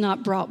happens, it's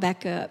not brought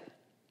back up.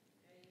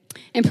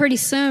 And pretty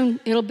soon,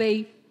 it'll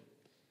be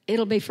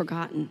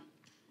forgotten.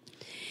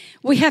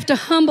 We have to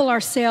humble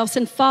ourselves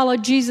and follow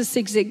Jesus'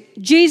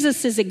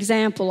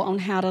 example on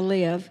how to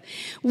live.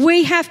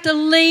 We have to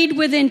lead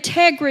with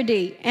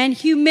integrity and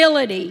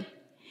humility.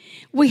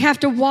 We have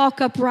to walk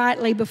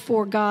uprightly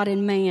before God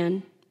and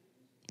man.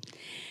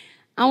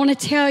 I want to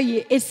tell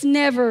you, it's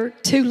never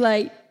too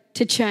late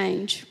to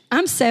change.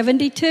 I'm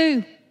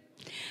 72.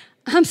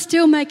 I'm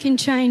still making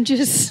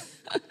changes.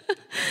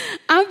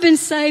 I've been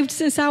saved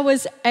since I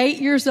was 8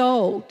 years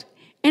old.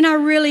 And I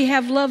really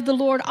have loved the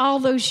Lord all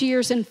those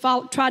years and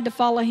tried to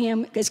follow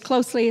Him as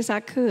closely as I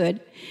could.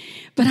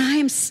 But I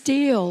am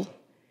still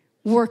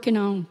working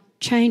on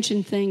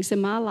changing things in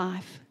my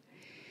life.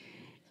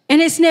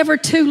 And it's never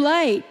too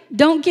late.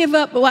 Don't give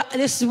up. Well,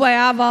 this is the way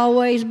I've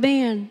always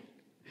been.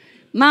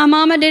 My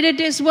mama did it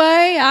this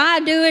way. I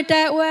do it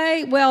that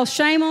way. Well,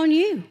 shame on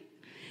you.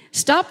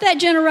 Stop that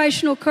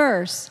generational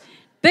curse.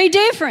 Be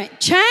different.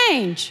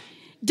 Change.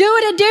 Do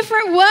it a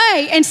different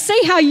way and see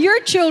how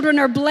your children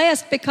are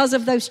blessed because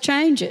of those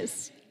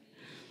changes.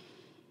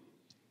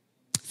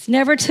 It's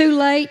never too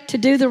late to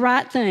do the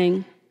right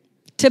thing,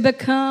 to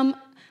become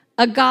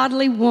a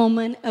godly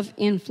woman of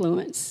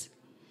influence.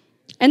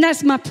 And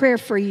that's my prayer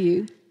for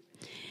you.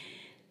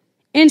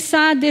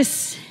 Inside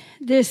this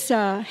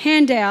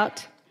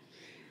handout,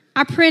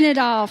 I printed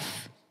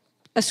off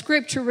a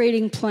scripture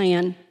reading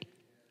plan.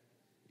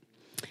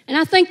 And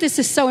I think this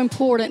is so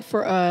important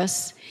for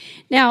us.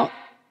 Now,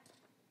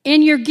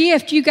 in your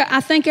gift,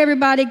 I think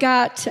everybody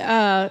got,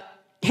 have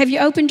you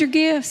opened your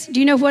gifts?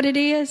 Do you know what it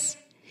is?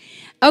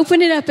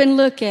 Open it up and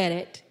look at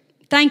it.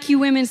 Thank you,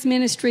 Women's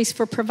Ministries,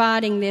 for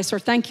providing this, or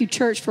thank you,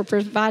 church, for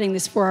providing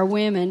this for our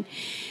women.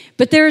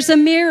 But there's a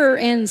mirror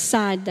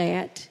inside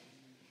that.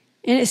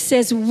 And it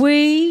says,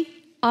 we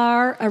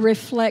are a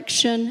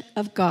reflection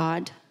of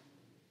God.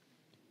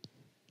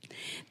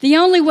 The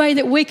only way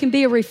that we can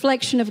be a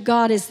reflection of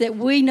God is that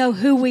we know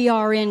who we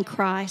are in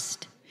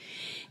Christ.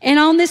 And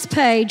on this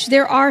page,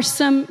 there are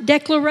some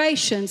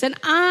declarations. And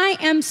I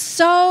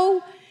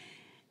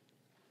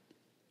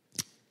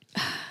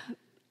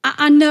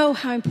know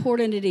how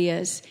important it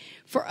is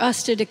for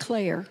us to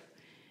declare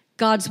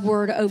God's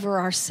word over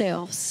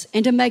ourselves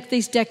and to make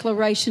these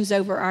declarations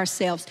over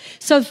ourselves.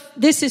 So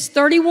this is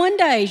 31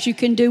 days. You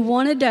can do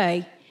one a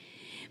day.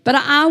 But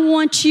I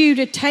want you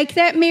to take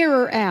that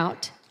mirror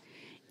out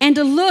and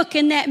to look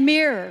in that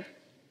mirror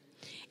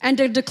and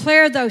to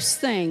declare those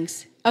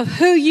things of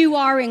who you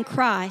are in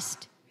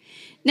Christ.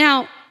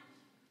 Now,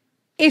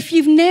 if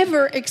you've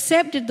never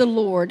accepted the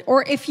Lord,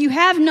 or if you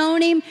have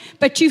known Him,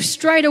 but you've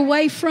strayed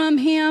away from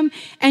Him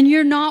and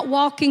you're not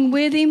walking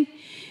with Him,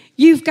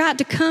 you've got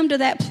to come to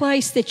that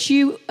place that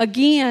you,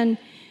 again,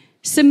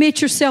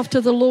 submit yourself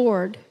to the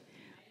Lord,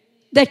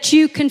 that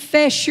you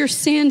confess your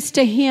sins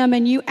to Him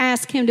and you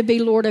ask Him to be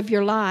Lord of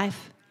your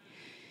life.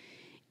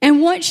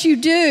 And once you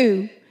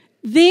do,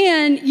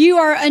 then you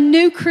are a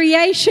new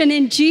creation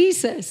in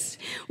Jesus.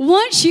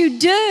 Once you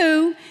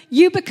do,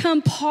 you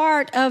become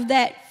part of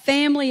that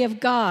family of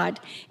God.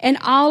 And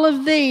all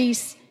of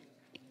these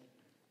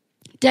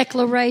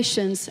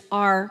declarations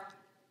are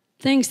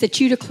things that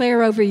you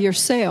declare over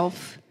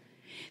yourself.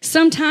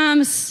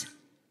 Sometimes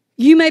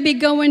you may be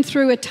going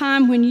through a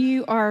time when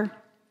you're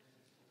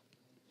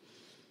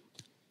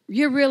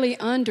really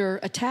under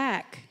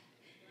attack.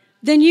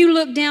 Then you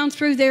look down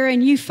through there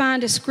and you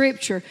find a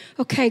scripture.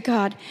 Okay,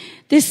 God,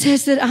 this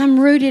says that I'm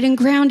rooted and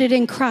grounded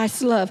in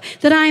Christ's love,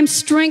 that I am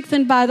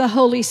strengthened by the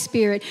Holy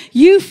Spirit.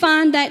 You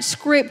find that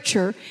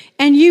scripture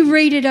and you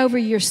read it over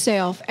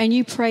yourself and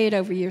you pray it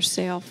over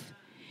yourself.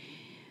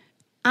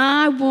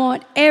 I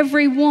want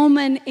every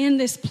woman in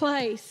this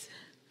place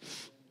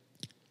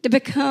to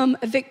become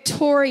a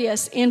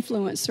victorious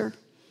influencer.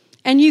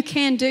 And you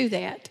can do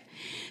that.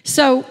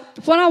 So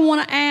what I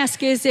want to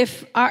ask is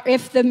if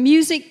the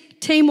music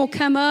team will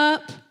come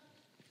up.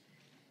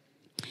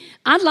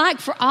 I'd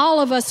like for all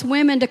of us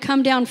women to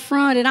come down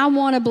front, and I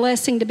want a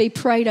blessing to be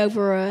prayed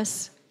over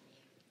us.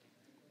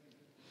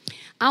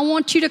 I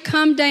want you to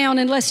come down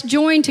and let's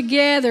join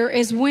together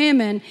as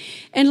women,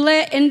 and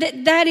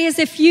that is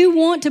if you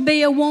want to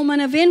be a woman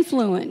of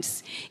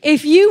influence,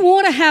 if you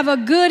want to have a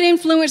good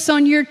influence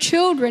on your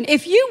children,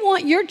 if you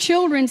want your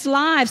children's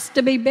lives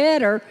to be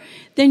better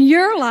than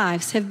your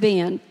lives have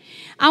been,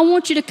 I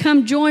want you to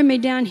come join me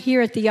down here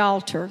at the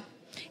altar.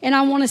 And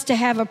I want us to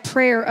have a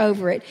prayer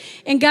over it.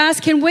 And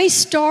guys, can we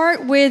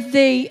start with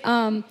the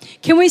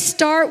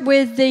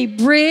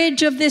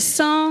bridge of this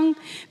song?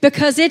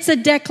 Because it's a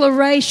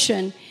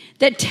declaration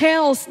that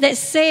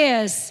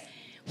says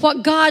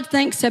what God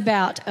thinks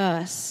about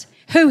us,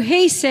 who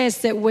He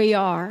says that we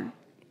are.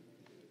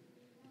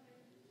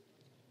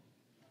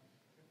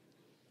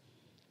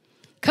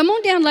 Come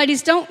on down,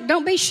 ladies.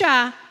 Don't be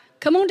shy.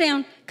 Come on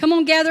down. Come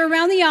on, gather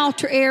around the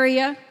altar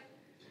area.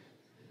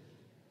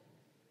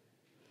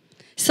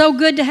 So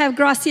good to have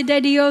Gracia de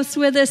Dios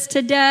with us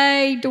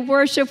today, to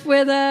worship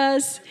with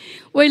us.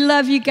 We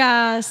love you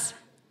guys.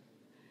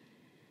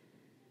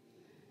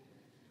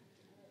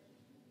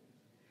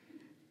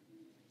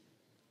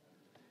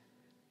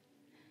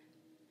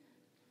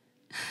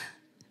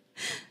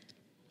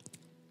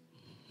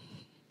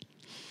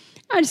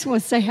 I just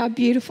want to say how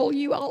beautiful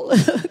you all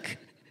look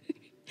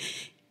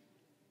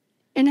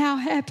and how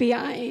happy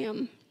I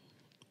am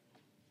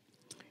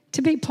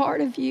to be part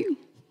of you.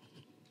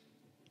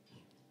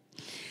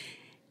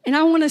 And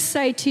I want to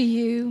say to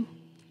you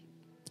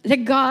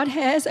that God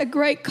has a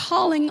great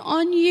calling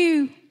on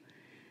you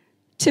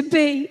to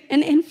be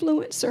an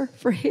influencer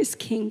for His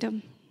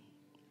kingdom.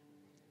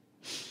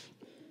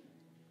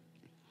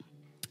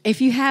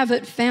 If you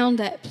haven't found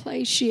that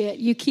place yet,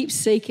 you keep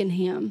seeking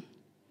Him.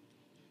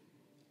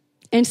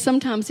 And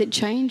sometimes it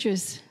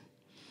changes.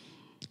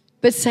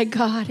 But say,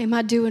 God, am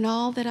I doing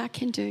all that I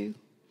can do?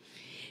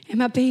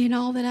 Am I being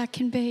all that I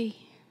can be?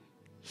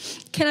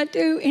 Can I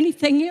do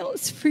anything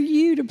else for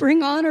you to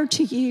bring honor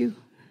to you?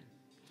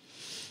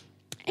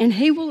 And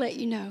He will let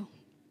you know.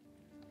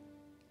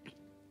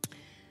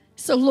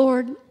 So,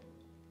 Lord,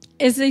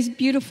 as these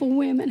beautiful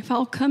women have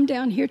all come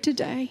down here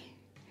today,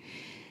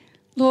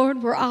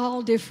 Lord, we're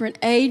all different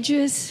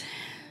ages,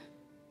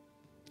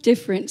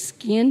 different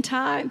skin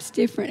types,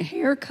 different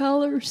hair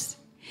colors,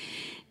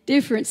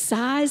 different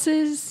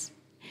sizes.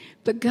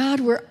 But God,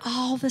 we're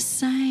all the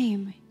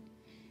same.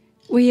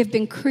 We have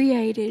been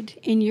created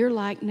in your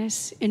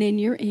likeness and in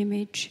your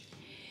image.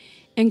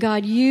 And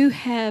God, you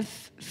have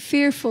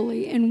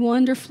fearfully and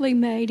wonderfully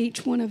made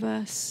each one of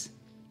us.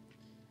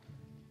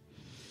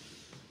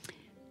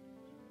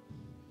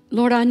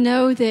 Lord, I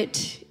know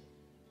that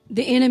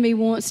the enemy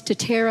wants to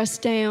tear us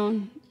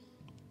down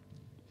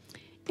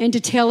and to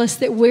tell us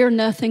that we're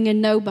nothing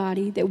and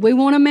nobody, that we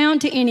won't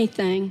amount to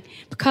anything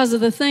because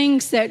of the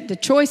things that the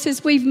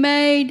choices we've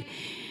made,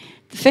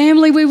 the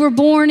family we were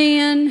born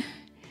in,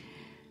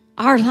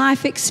 our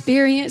life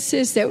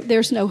experiences, that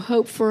there's no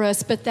hope for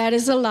us. But that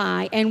is a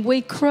lie, and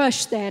we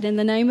crush that in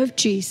the name of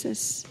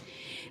Jesus.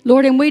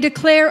 Lord, and we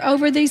declare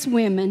over these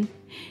women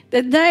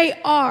that they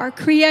are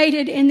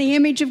created in the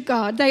image of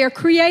God. They are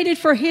created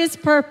for His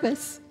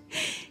purpose,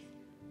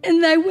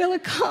 and they will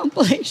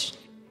accomplish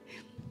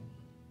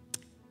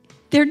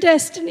their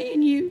destiny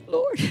in you,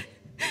 Lord.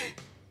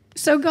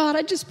 So God,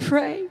 I just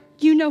pray,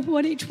 you know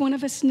what each one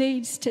of us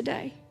needs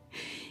today.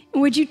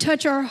 And would you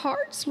touch our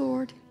hearts,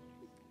 Lord?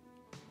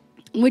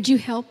 Would you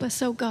help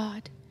us, oh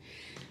God?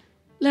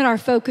 Let our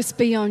focus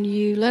be on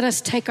you. Let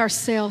us take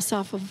ourselves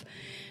off of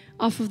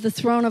the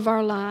throne of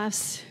our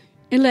lives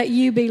and let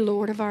you be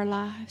Lord of our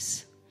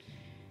lives.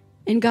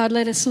 And God,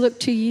 let us look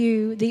to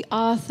you, the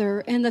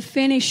author and the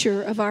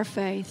finisher of our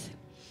faith.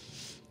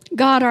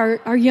 God,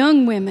 our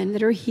young women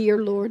that are here,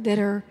 Lord,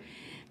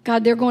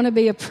 God, they're going to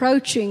be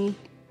approaching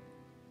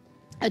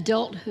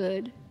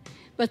adulthood,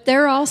 but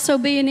they're also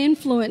being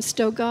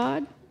influenced, oh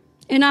God.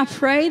 And I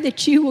pray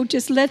that you will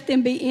just let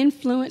them be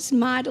influenced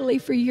mightily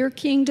for your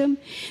kingdom,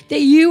 that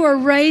you are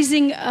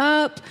raising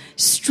up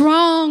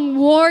strong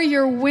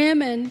warrior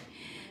women,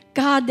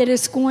 God, that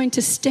is going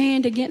to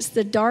stand against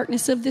the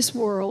darkness of this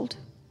world.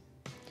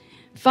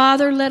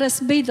 Father, let us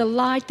be the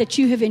light that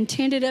you have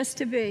intended us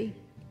to be.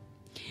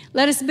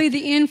 Let us be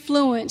the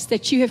influence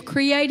that you have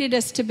created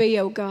us to be,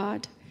 oh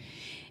God.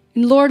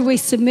 And Lord, we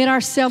submit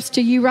ourselves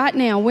to you right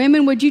now.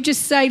 Women, would you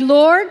just say,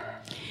 Lord,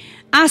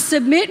 I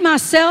submit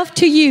myself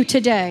to you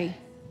today.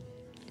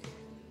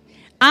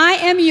 I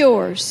am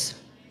yours.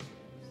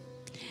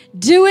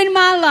 Do in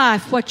my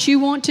life what you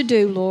want to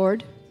do,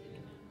 Lord.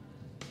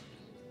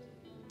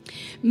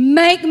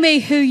 Make me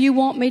who you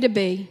want me to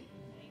be.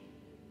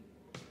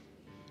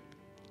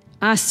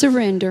 I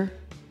surrender.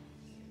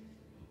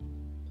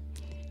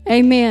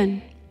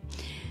 Amen.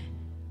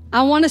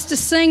 I want us to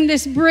sing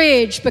this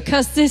bridge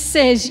because this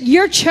says,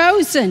 you're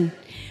chosen.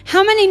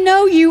 How many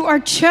know you are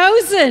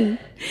chosen?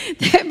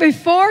 That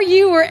before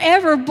you were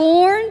ever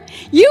born,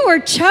 you were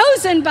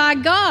chosen by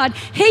God.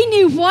 He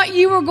knew what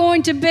you were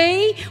going to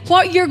be,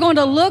 what you're going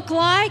to look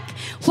like,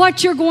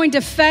 what you're going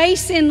to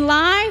face in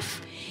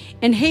life,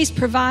 and He's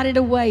provided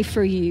a way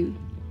for you.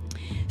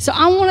 So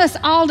I want us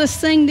all to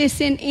sing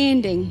this in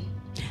ending.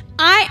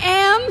 I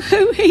am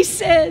who He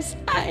says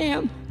I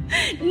am,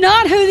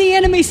 not who the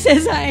enemy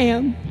says I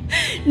am,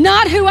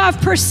 not who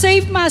I've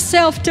perceived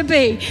myself to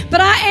be,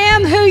 but I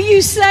am who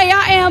you say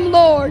I am,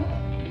 Lord.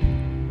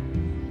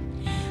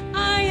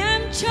 I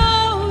am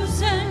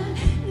chosen,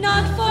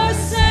 not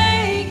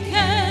forsaken.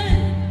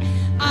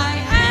 I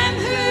am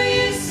who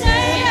you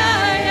say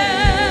I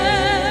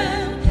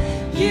am.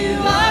 You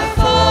are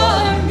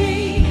for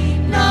me,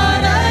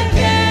 not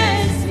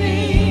against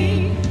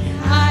me.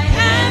 I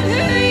am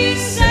who you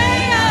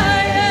say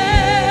I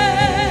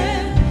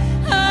am.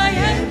 I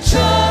am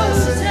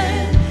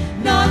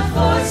chosen, not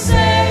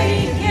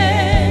forsaken.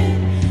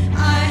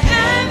 I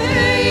am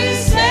who you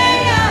say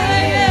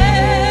I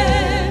am.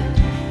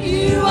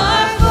 You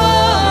are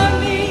for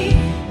me,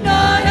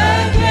 not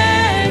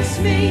against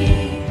me.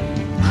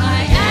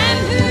 I am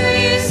who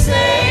you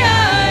say I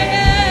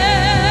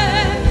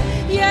am.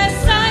 Yes,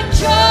 I'm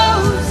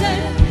chosen,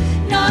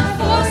 not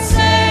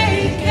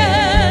forsaken.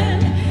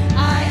 I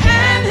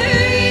am who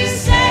you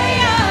say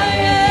I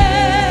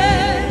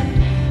am.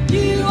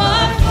 You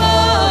are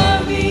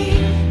for me,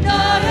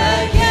 not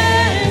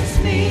against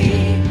me.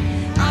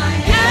 I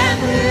am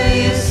who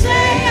you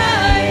say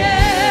I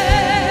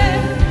am.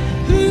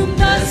 Whom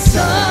the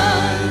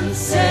Son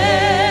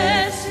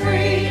sets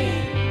free,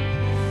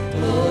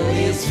 oh,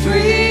 is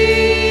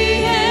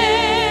free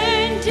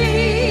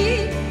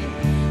indeed.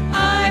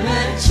 I'm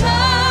a child